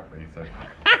to distract me. So.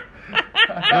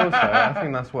 Also, I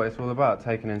think that's what it's all about,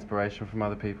 taking inspiration from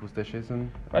other people's dishes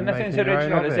and But nothing's making your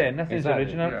own original, of is it? Nothing's Exactly.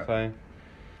 original. Yeah. So,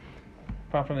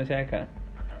 Apart from this haircut.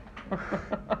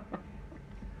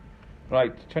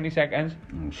 Right, 20 seconds.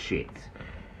 Oh, shit.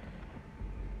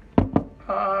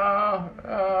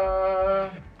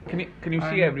 Can you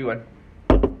see everyone?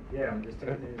 Yeah, I'm just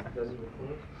thinking it doesn't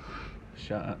record.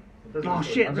 Shut up. Oh,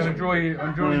 shit. I'm going to draw you.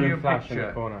 I'm drawing you a flash in the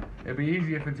picture. corner. It'll be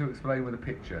easier to explain with a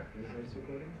picture.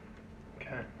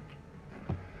 Okay.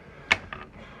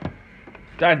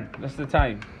 Done. That's the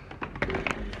time.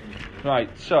 Right,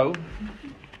 so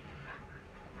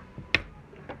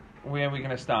where are we going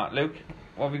to start, Luke?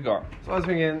 What have we got? so I was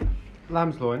thinking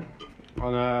lamb's loin.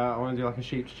 I want to do like a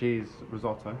sheep's cheese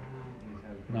risotto.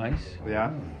 Nice.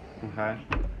 Yeah. Okay.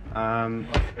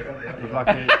 With like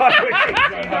a,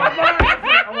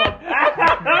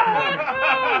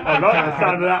 I like the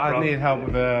sound of that. I'd Rob. need help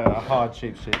with a hard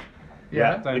sheep's cheese.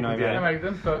 Yeah, Don't know, yeah, mate. make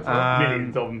them. But,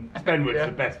 Millions of them. Spenwood's Yeah.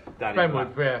 the best. Daddy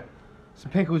Benwood, for yeah.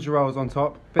 Some pickled rolls on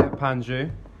top, bit of pan jus,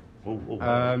 that. Ooh.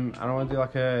 and I want to do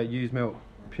like a used milk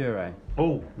puree.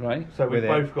 Ooh. Right. So we've With it.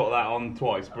 both got that on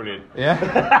twice. Brilliant.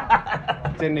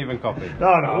 Yeah. Didn't even copy. No,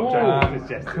 I'm joking. It's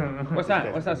just. What's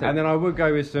that? What's that? And then I would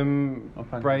go with some Oh,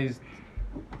 fine.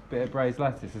 bit of braised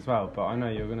lettuce as well, but I know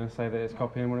you're going to say that it's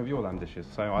copying one of your lamb dishes,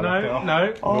 so I No, left it off.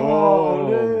 no.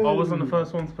 Oh, I wasn't the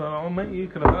first one to put that on, mate. You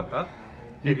could have had that.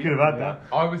 You could have had that.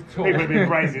 I was taught. People have been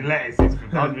praising lettuces for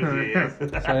hundreds of years.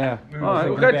 So yeah. All right, So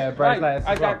well, a good. bit of braised Right, lettuce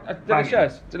as well.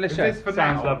 delicious, Is delicious. this for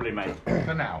Sounds now? lovely, mate.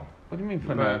 For now. What do you mean for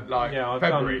For now? like Yeah,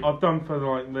 February. I've done for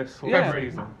like this whole Yeah.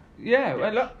 season. Yeah,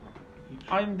 well, look,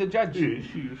 I'm the judge.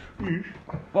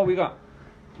 What we got?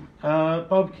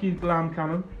 Barbecued lamb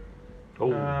cannon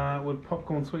Oh, with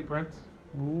popcorn sweetbreads.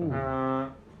 Ooh.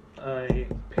 A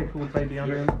pickled baby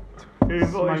onion. who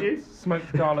invited you?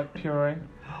 Smoked garlic puree.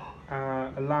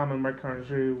 A lamb and red currant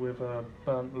jus with a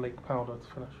burnt leek powder to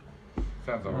finish.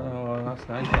 Sounds alright. Oh, that's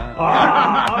nice. That.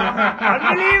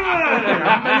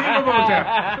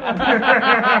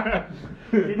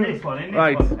 Unbelievable! In this one,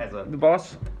 Right, Heather. the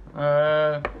boss.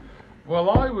 Well,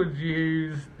 I would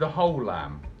use the whole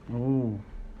lamb Ooh.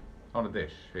 on a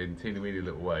dish in teeny-weeny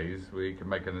little ways. We can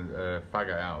make a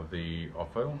faggot out of the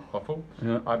offal.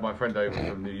 Yeah. I had my friend over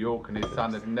from New York, and his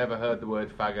son had never heard the word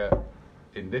faggot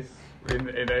in a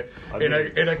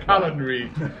culinary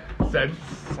sense.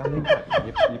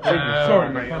 Sorry,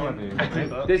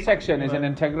 mate. This section is an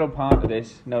integral part of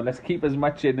this. No, let's keep as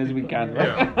much in as we can.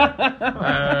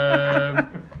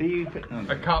 Who you picked?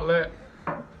 A cutlet,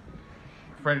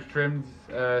 French trimmed,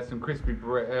 some crispy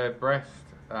breast,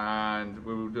 and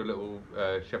we'll do a little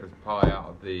shepherd's pie out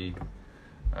of the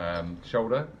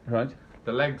shoulder. Right.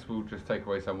 The legs we'll just take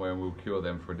away somewhere and we'll cure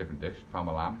them for a different dish,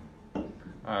 parma lamb.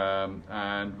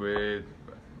 And with,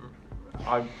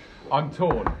 I'm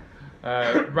torn.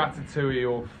 Ratatouille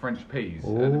or French peas.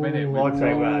 At the minute, I'd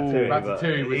say ratatouille.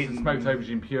 ratatouille but with some smoked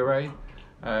aubergine puree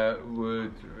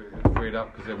would free it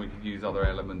up because then we could use other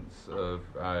elements of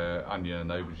onion and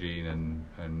aubergine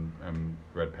and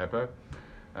red pepper.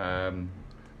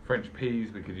 French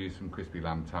peas, we could use some crispy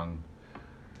lamb tongue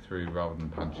through rather than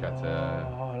pancetta,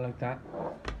 Oh, I like that.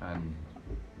 and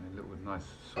a little nice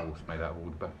sauce made out of all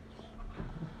the butter.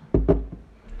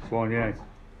 Swan, yes.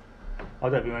 I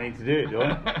don't think I need to do it, do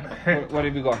I? What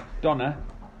have we got? Donna.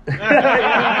 We've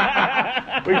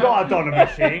got a Donna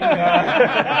machine.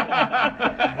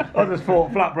 I just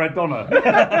thought flatbread Donna.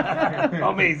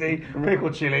 I'm easy.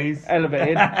 Pickled chilies.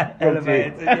 Elevated.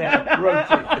 Elevated. Yeah.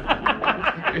 Roti.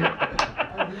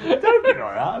 Don't be like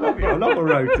that. I love you. I love a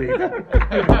roti.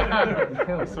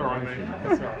 That's alright, mate.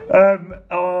 That's alright.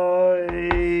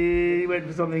 I went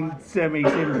for something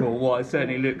semi-simple. Well, it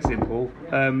certainly looks simple.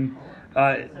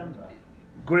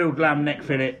 Grilled lamb neck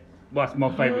fillet. Well, that's my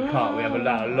favourite cut. We have a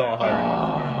lot of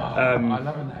home. I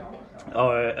love a neck.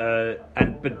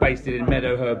 But basted in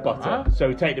meadow herb butter. So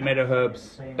we take the meadow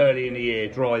herbs early in the year,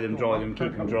 dry them,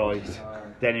 keep them dry,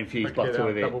 then infuse butter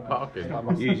with it. Double parking.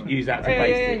 Use that to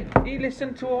baste it. You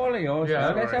listen to all of yours.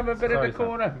 Yeah, Let's have a bit of the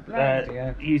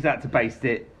corner. Use that to baste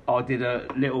it. I did a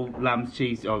little lamb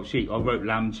cheese. I wrote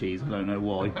lamb cheese. I don't know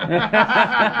why.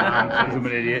 I'm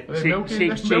an idiot.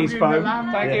 Sheep's cheese foam.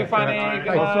 Thank you,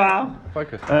 Fanny.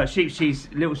 Focus. Sheep's cheese,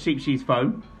 little sheep's cheese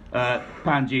foam.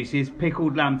 Pan juices,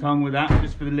 pickled lamb tongue with that,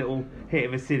 just for the little hit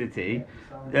of acidity.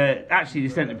 Actually,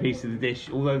 the centrepiece of the dish,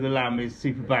 although the lamb is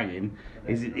super banging,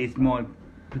 is my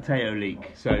potato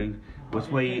leek. So, once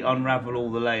we unravel all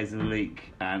the layers of the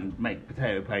leek and make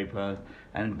potato paper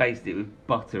and baste it with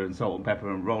butter and salt and pepper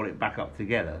and roll it back up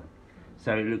together,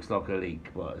 so it looks like a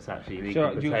leek, but it's actually leek So,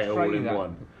 and do you potato fry all in that?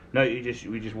 one. No, we just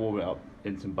warm it up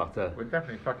in some butter. We're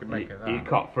definitely fucking making that. You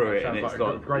cut through it Sounds and like it's a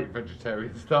like great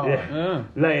vegetarian style. yeah.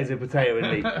 Layers of potato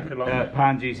and leek,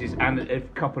 pan juices, and a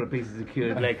couple of pieces of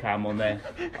cured leg ham on there,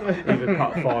 either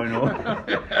cut fine or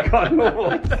cut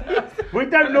normal. We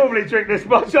don't normally drink this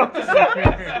much after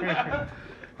service.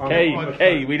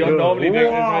 Hey, we don't normally do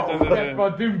this much as That's my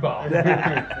Doombar.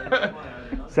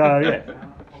 So yeah,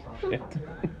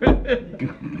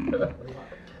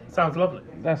 Sounds lovely.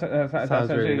 That's Sounds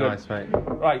really good. nice, mate.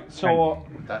 Right, so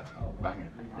That's banging.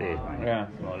 yeah.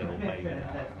 my little baby.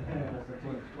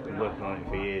 Been working on it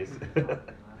for years.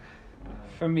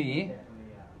 For me,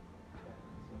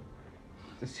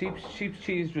 the sheep's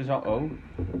cheese risotto.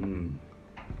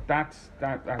 That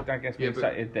gets me Yeah, but-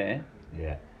 excited there.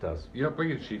 Yeah, it does. You're not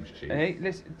bringing sheep's cheese. Hey,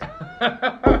 listen.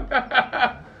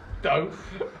 Don't.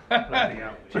 Bloody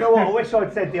hell. Do you know what? I wish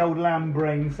I'd said the old lamb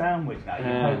brain sandwich now. You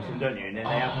poach them, don't you? And then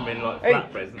they haven't been like Hey,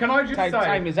 flatbreads. Can I just say,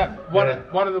 Time is up.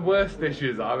 one of the worst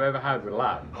dishes I've ever had with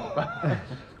lamb,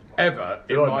 ever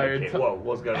in Whoa,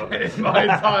 what's going on? in my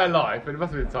entire life, and it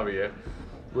must have been the time of year,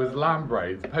 was lamb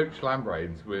braids, poached lamb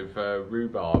braids with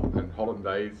rhubarb and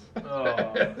hollandaise. Oh,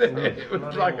 It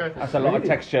was like a. That's a lot of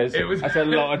textures. It was- That's a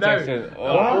lot of No. textures. Oh.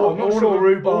 Wow, I'm not all sure of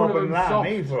rhubarb them and lamb soft.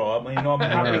 either. I mean, I'm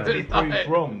happy to be It's proved like-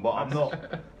 wrong, but I'm not.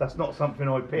 That's not something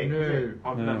I picked. Is it?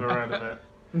 I've never heard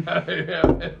of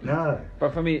it. No.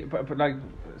 But for me, but like,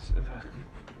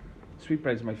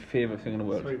 sweetbread's my favourite thing in the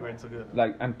world. Sweetbreads are good.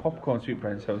 Like, and popcorn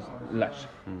sweetbread sounds lush.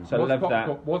 So I What's love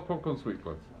that. What's popcorn sweet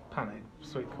bread? Panic,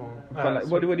 sweet corn. But like,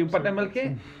 what do you buttermilk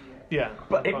it? Yeah.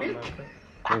 Buttermilk?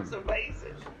 That's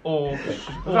amazing. Or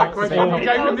that question? You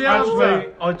gave him the actually,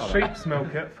 answer. I'd sheep's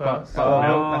milk it first. Oh.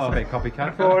 That's a bit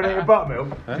copycat. Before I eat buttermilk,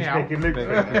 just Meow. making Luke's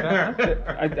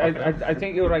I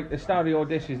think you're right. The star of your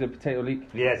dish is the potato leek,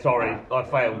 Yeah, sorry, I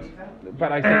failed.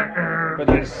 but I think, but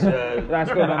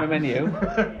that's going on the menu.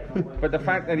 But the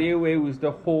fact that you use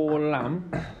the whole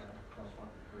lamb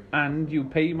and you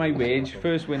pay my wage,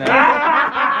 first winner.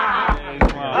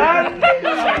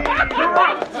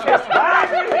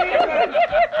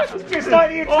 It's just like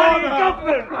the Italian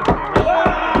government.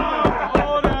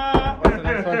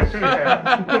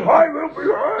 I will be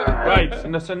heard.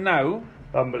 Right, so now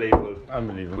Unbelievable.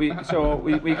 Unbelievable. we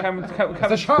come.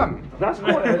 It's a sham. That's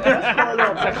quite a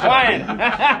lot. Quiet.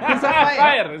 It's a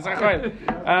fire. It's a fire.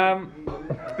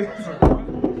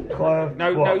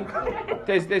 Now,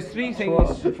 there's three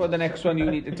things for the next one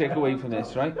you need to take away from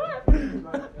this, right?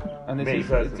 And Me this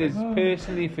personally. is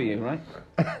personally for you, right?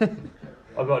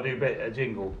 I've got to do a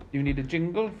jingle. You need a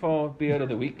jingle for Beer of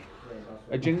the Week,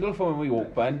 a jingle for when we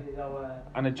open,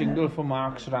 and a jingle for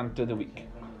Mark's Rant of the Week.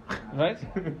 Right?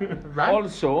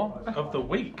 Also, Of the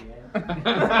week. It's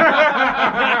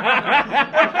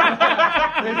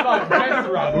like Ben's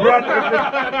run.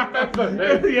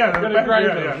 Yeah, Gonna grade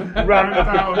them. Ran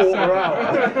about 4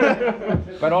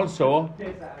 hours. but also,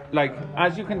 like,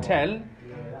 as you can tell,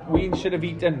 we should have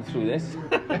eaten through this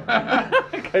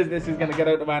because this is going to get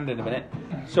out of hand in a minute.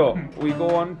 So we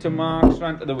go on to Mark's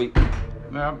Rant of the Week.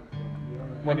 Now,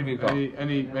 What have you got?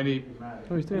 Any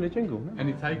Oh, he's doing a jingle.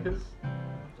 any takers?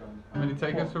 Any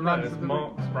takers for No, rants it's of the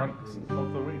Mark's rants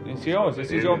of the week. It's yours. This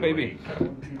is your baby.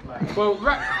 week? Well,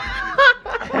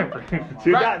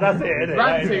 See, that's it, isn't it?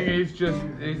 ranting is just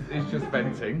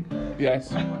venting.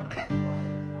 Yes.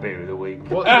 Beer of the week.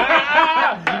 What?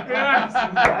 That's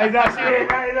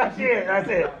it. That's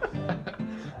it.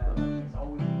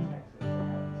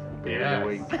 Beer of the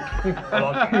week. I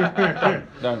like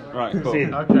it. Done. Right. Cool.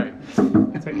 Sin. Okay.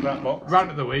 Take that box. Rant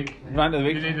of the week. Rant of the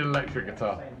You week. need an electric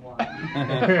guitar.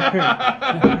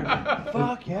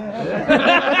 Fuck yeah.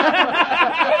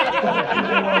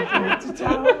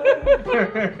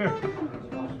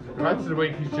 Rant of the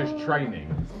week is just training.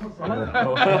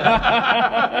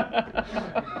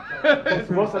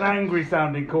 What's an angry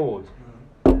sounding chord?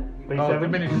 Oh, B7?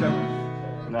 diminished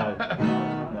seventh. No.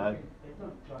 No.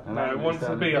 No, it wants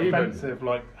to be Even. offensive,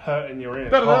 like hurting your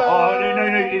ears. Oh, no,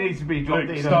 it needs to be dropped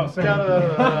Luke, in. start singing.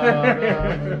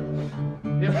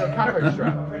 You have a capo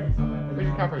strap. Where's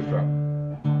your capo strap?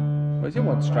 Where's your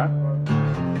one strap?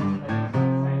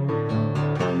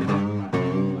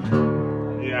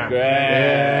 Yeah.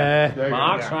 Great. There you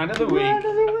Mark's go. Rant of the Week.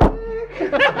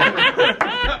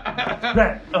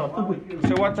 Rant of the week.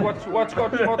 So what's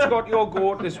got your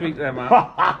goat this week, there, Mark?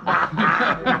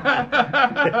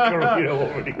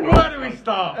 Where do we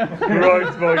start?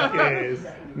 Right, my gears.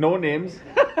 No names.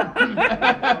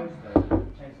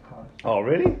 Oh,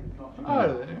 really?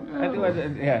 Oh,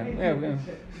 Yeah.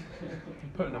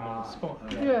 Putting them on the spot.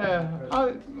 yeah, I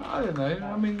don't know.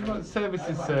 I mean, like, service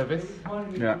is service.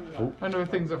 Yeah. I know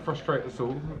things that frustrate us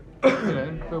all,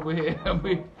 but we're here and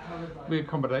we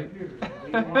accommodate.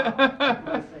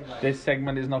 This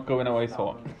segment is not going how I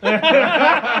thought.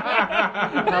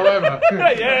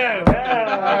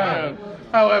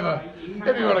 However,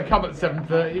 if you want to come at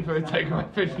 7:30 for a takeaway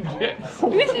fish and chips,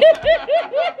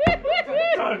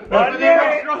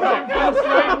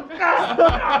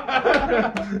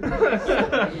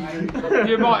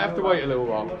 you might have to wait a little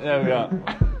while. There we are.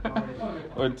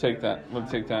 We'll take that.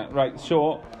 Right,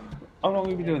 so how long have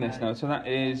we been doing this now? So that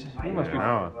is, it must be An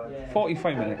hour.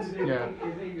 45 minutes. Yeah.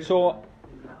 So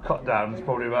Cut down is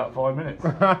probably about 5 minutes.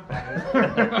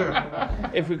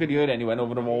 if we could hear anyone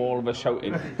over them all of us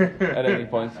shouting at any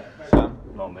point. Sam.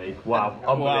 Not me. Wow,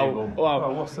 unbelievable. Wow.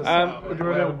 Oh, what's the We'll do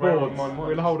a little Where board. am I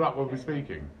We'll hold up when we're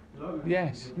speaking.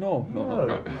 Yes. No.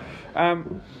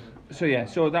 So yeah.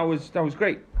 So that was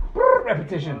great. joke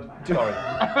repetition. Sorry.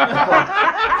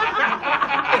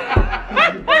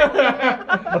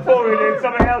 I thought we were doing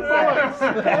something else.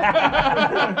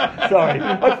 Sorry.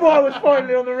 I thought I was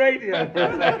finally on the radio for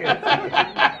a second.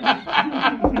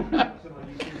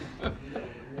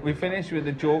 We finished with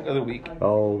the joke of the week.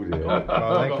 Oh dear.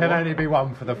 Well, there can only be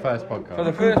one for the first podcast. For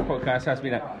the first podcast, has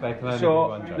been that. There can only be So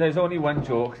one joke. there's only one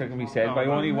joke that can be said by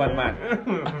only one man.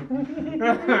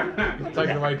 Take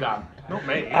it away, Dan. Not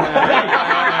me.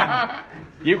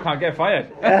 You can't get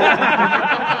fired.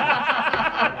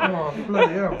 Oh,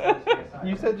 bloody hell.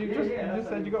 You said you just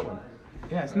said you got one.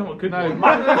 Yeah, it's not a good No, one.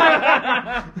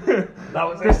 That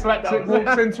was Dyslexic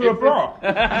walks into a bra.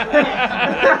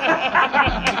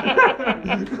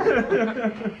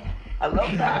 I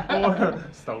love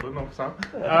that. Stolen off some.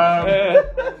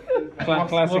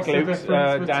 Classic What's the Luke's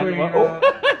difference Dan. between, Oh.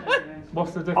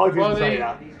 what's the I difference? didn't Well, say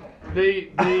that.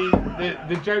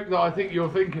 the joke that I think you're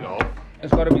thinking of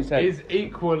It's got to be said. is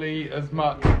equally as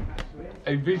much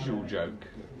a visual joke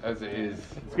as it is.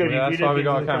 It's good. Yeah, if that's why you we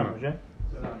didn't got a use the camera.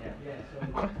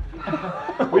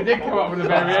 We did come up with a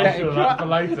variation of that for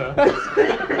later.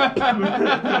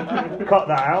 Cut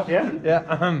that out, yeah?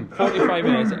 Yeah. 45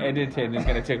 minutes editing is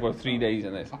going to take about 3 days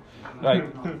in this. Right,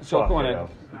 so come on in.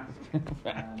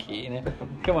 Fucking hell.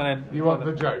 Come on in. You want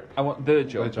the joke? I want the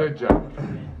joke. The joke.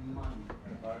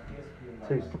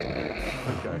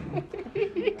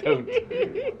 Don't.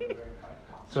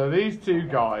 So these two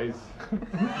guys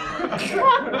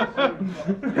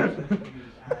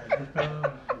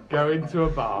go into a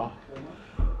bar.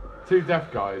 Two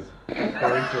deaf guys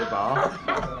go into a bar.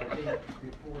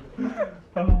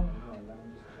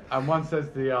 And one says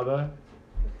to the other,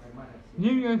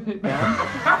 "You go sit down."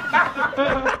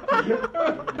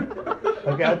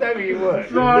 Okay, I don't think it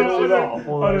works. No, It's I all don't off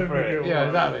all the way through. Yeah,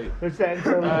 exactly. Let's set it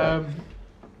until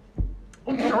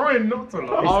I'm trying not to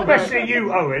laugh. I'll especially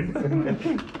you,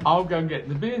 Owen. I'll go and get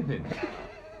the beer then.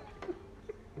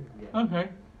 Okay.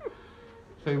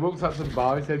 So he walks up to the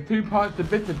bar, he said, 2 pints of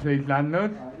bitter please,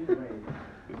 landlord.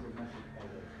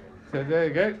 So there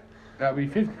you go. That'll be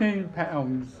 £15.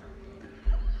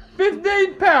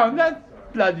 £15? That's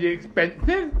bloody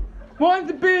expensive. Why is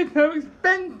the beer so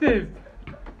expensive?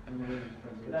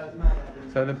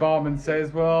 So the barman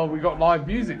says, well, we got live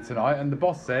music tonight, and the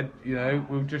boss said, you know,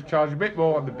 we'll just charge a bit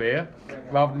more on the beer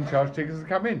rather than charge tickets to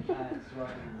come in.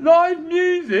 Live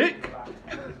music?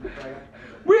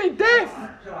 We're deaf!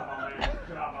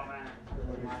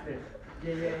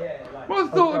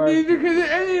 What sort of music is it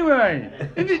anyway?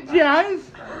 Is it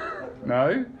jazz?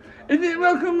 No. Is it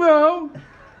rock and roll?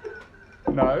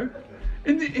 No.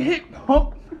 Is it hip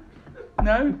hop?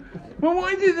 No. Well,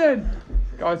 what is it then?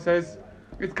 Guy says,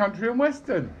 it's country and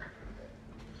western.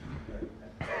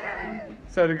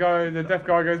 So the deaf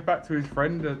guy goes back to his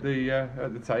friend at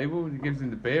the table and he gives him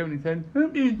the beer and he said,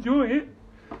 hope you enjoy it.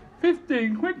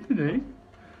 15 quid today.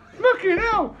 Fucking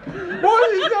hell! Why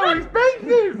is it so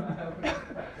expensive?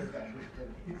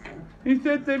 He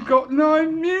said they've got live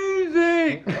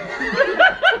music.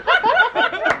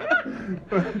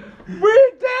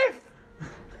 We're deaf.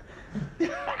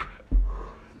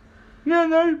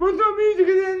 No, what sort of music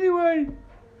is it anyway?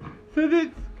 So is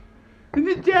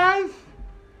it jazz?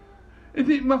 Is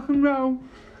it rock and roll?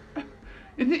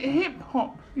 Is it hip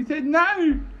hop? He said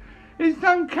no. It's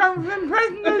some cunt from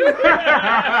president.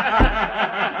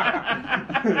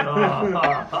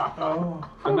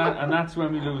 And that's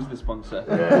when we lose the sponsor.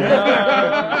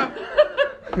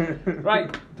 Right,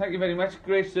 thank you very much.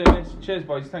 Great service. Cheers,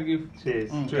 boys. Thank you.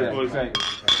 Cheers. Cheers, boys. Great.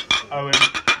 Owen,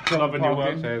 loving your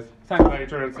work. Cheers. Thank you.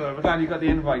 Later in service. Glad you got the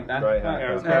invite, Dan. Great, Yeah,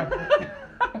 it was Yeah. great.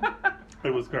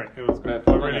 It was great. It was great.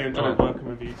 I really enjoyed working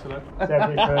with you today. It's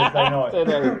every Thursday night. So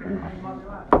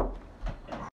there.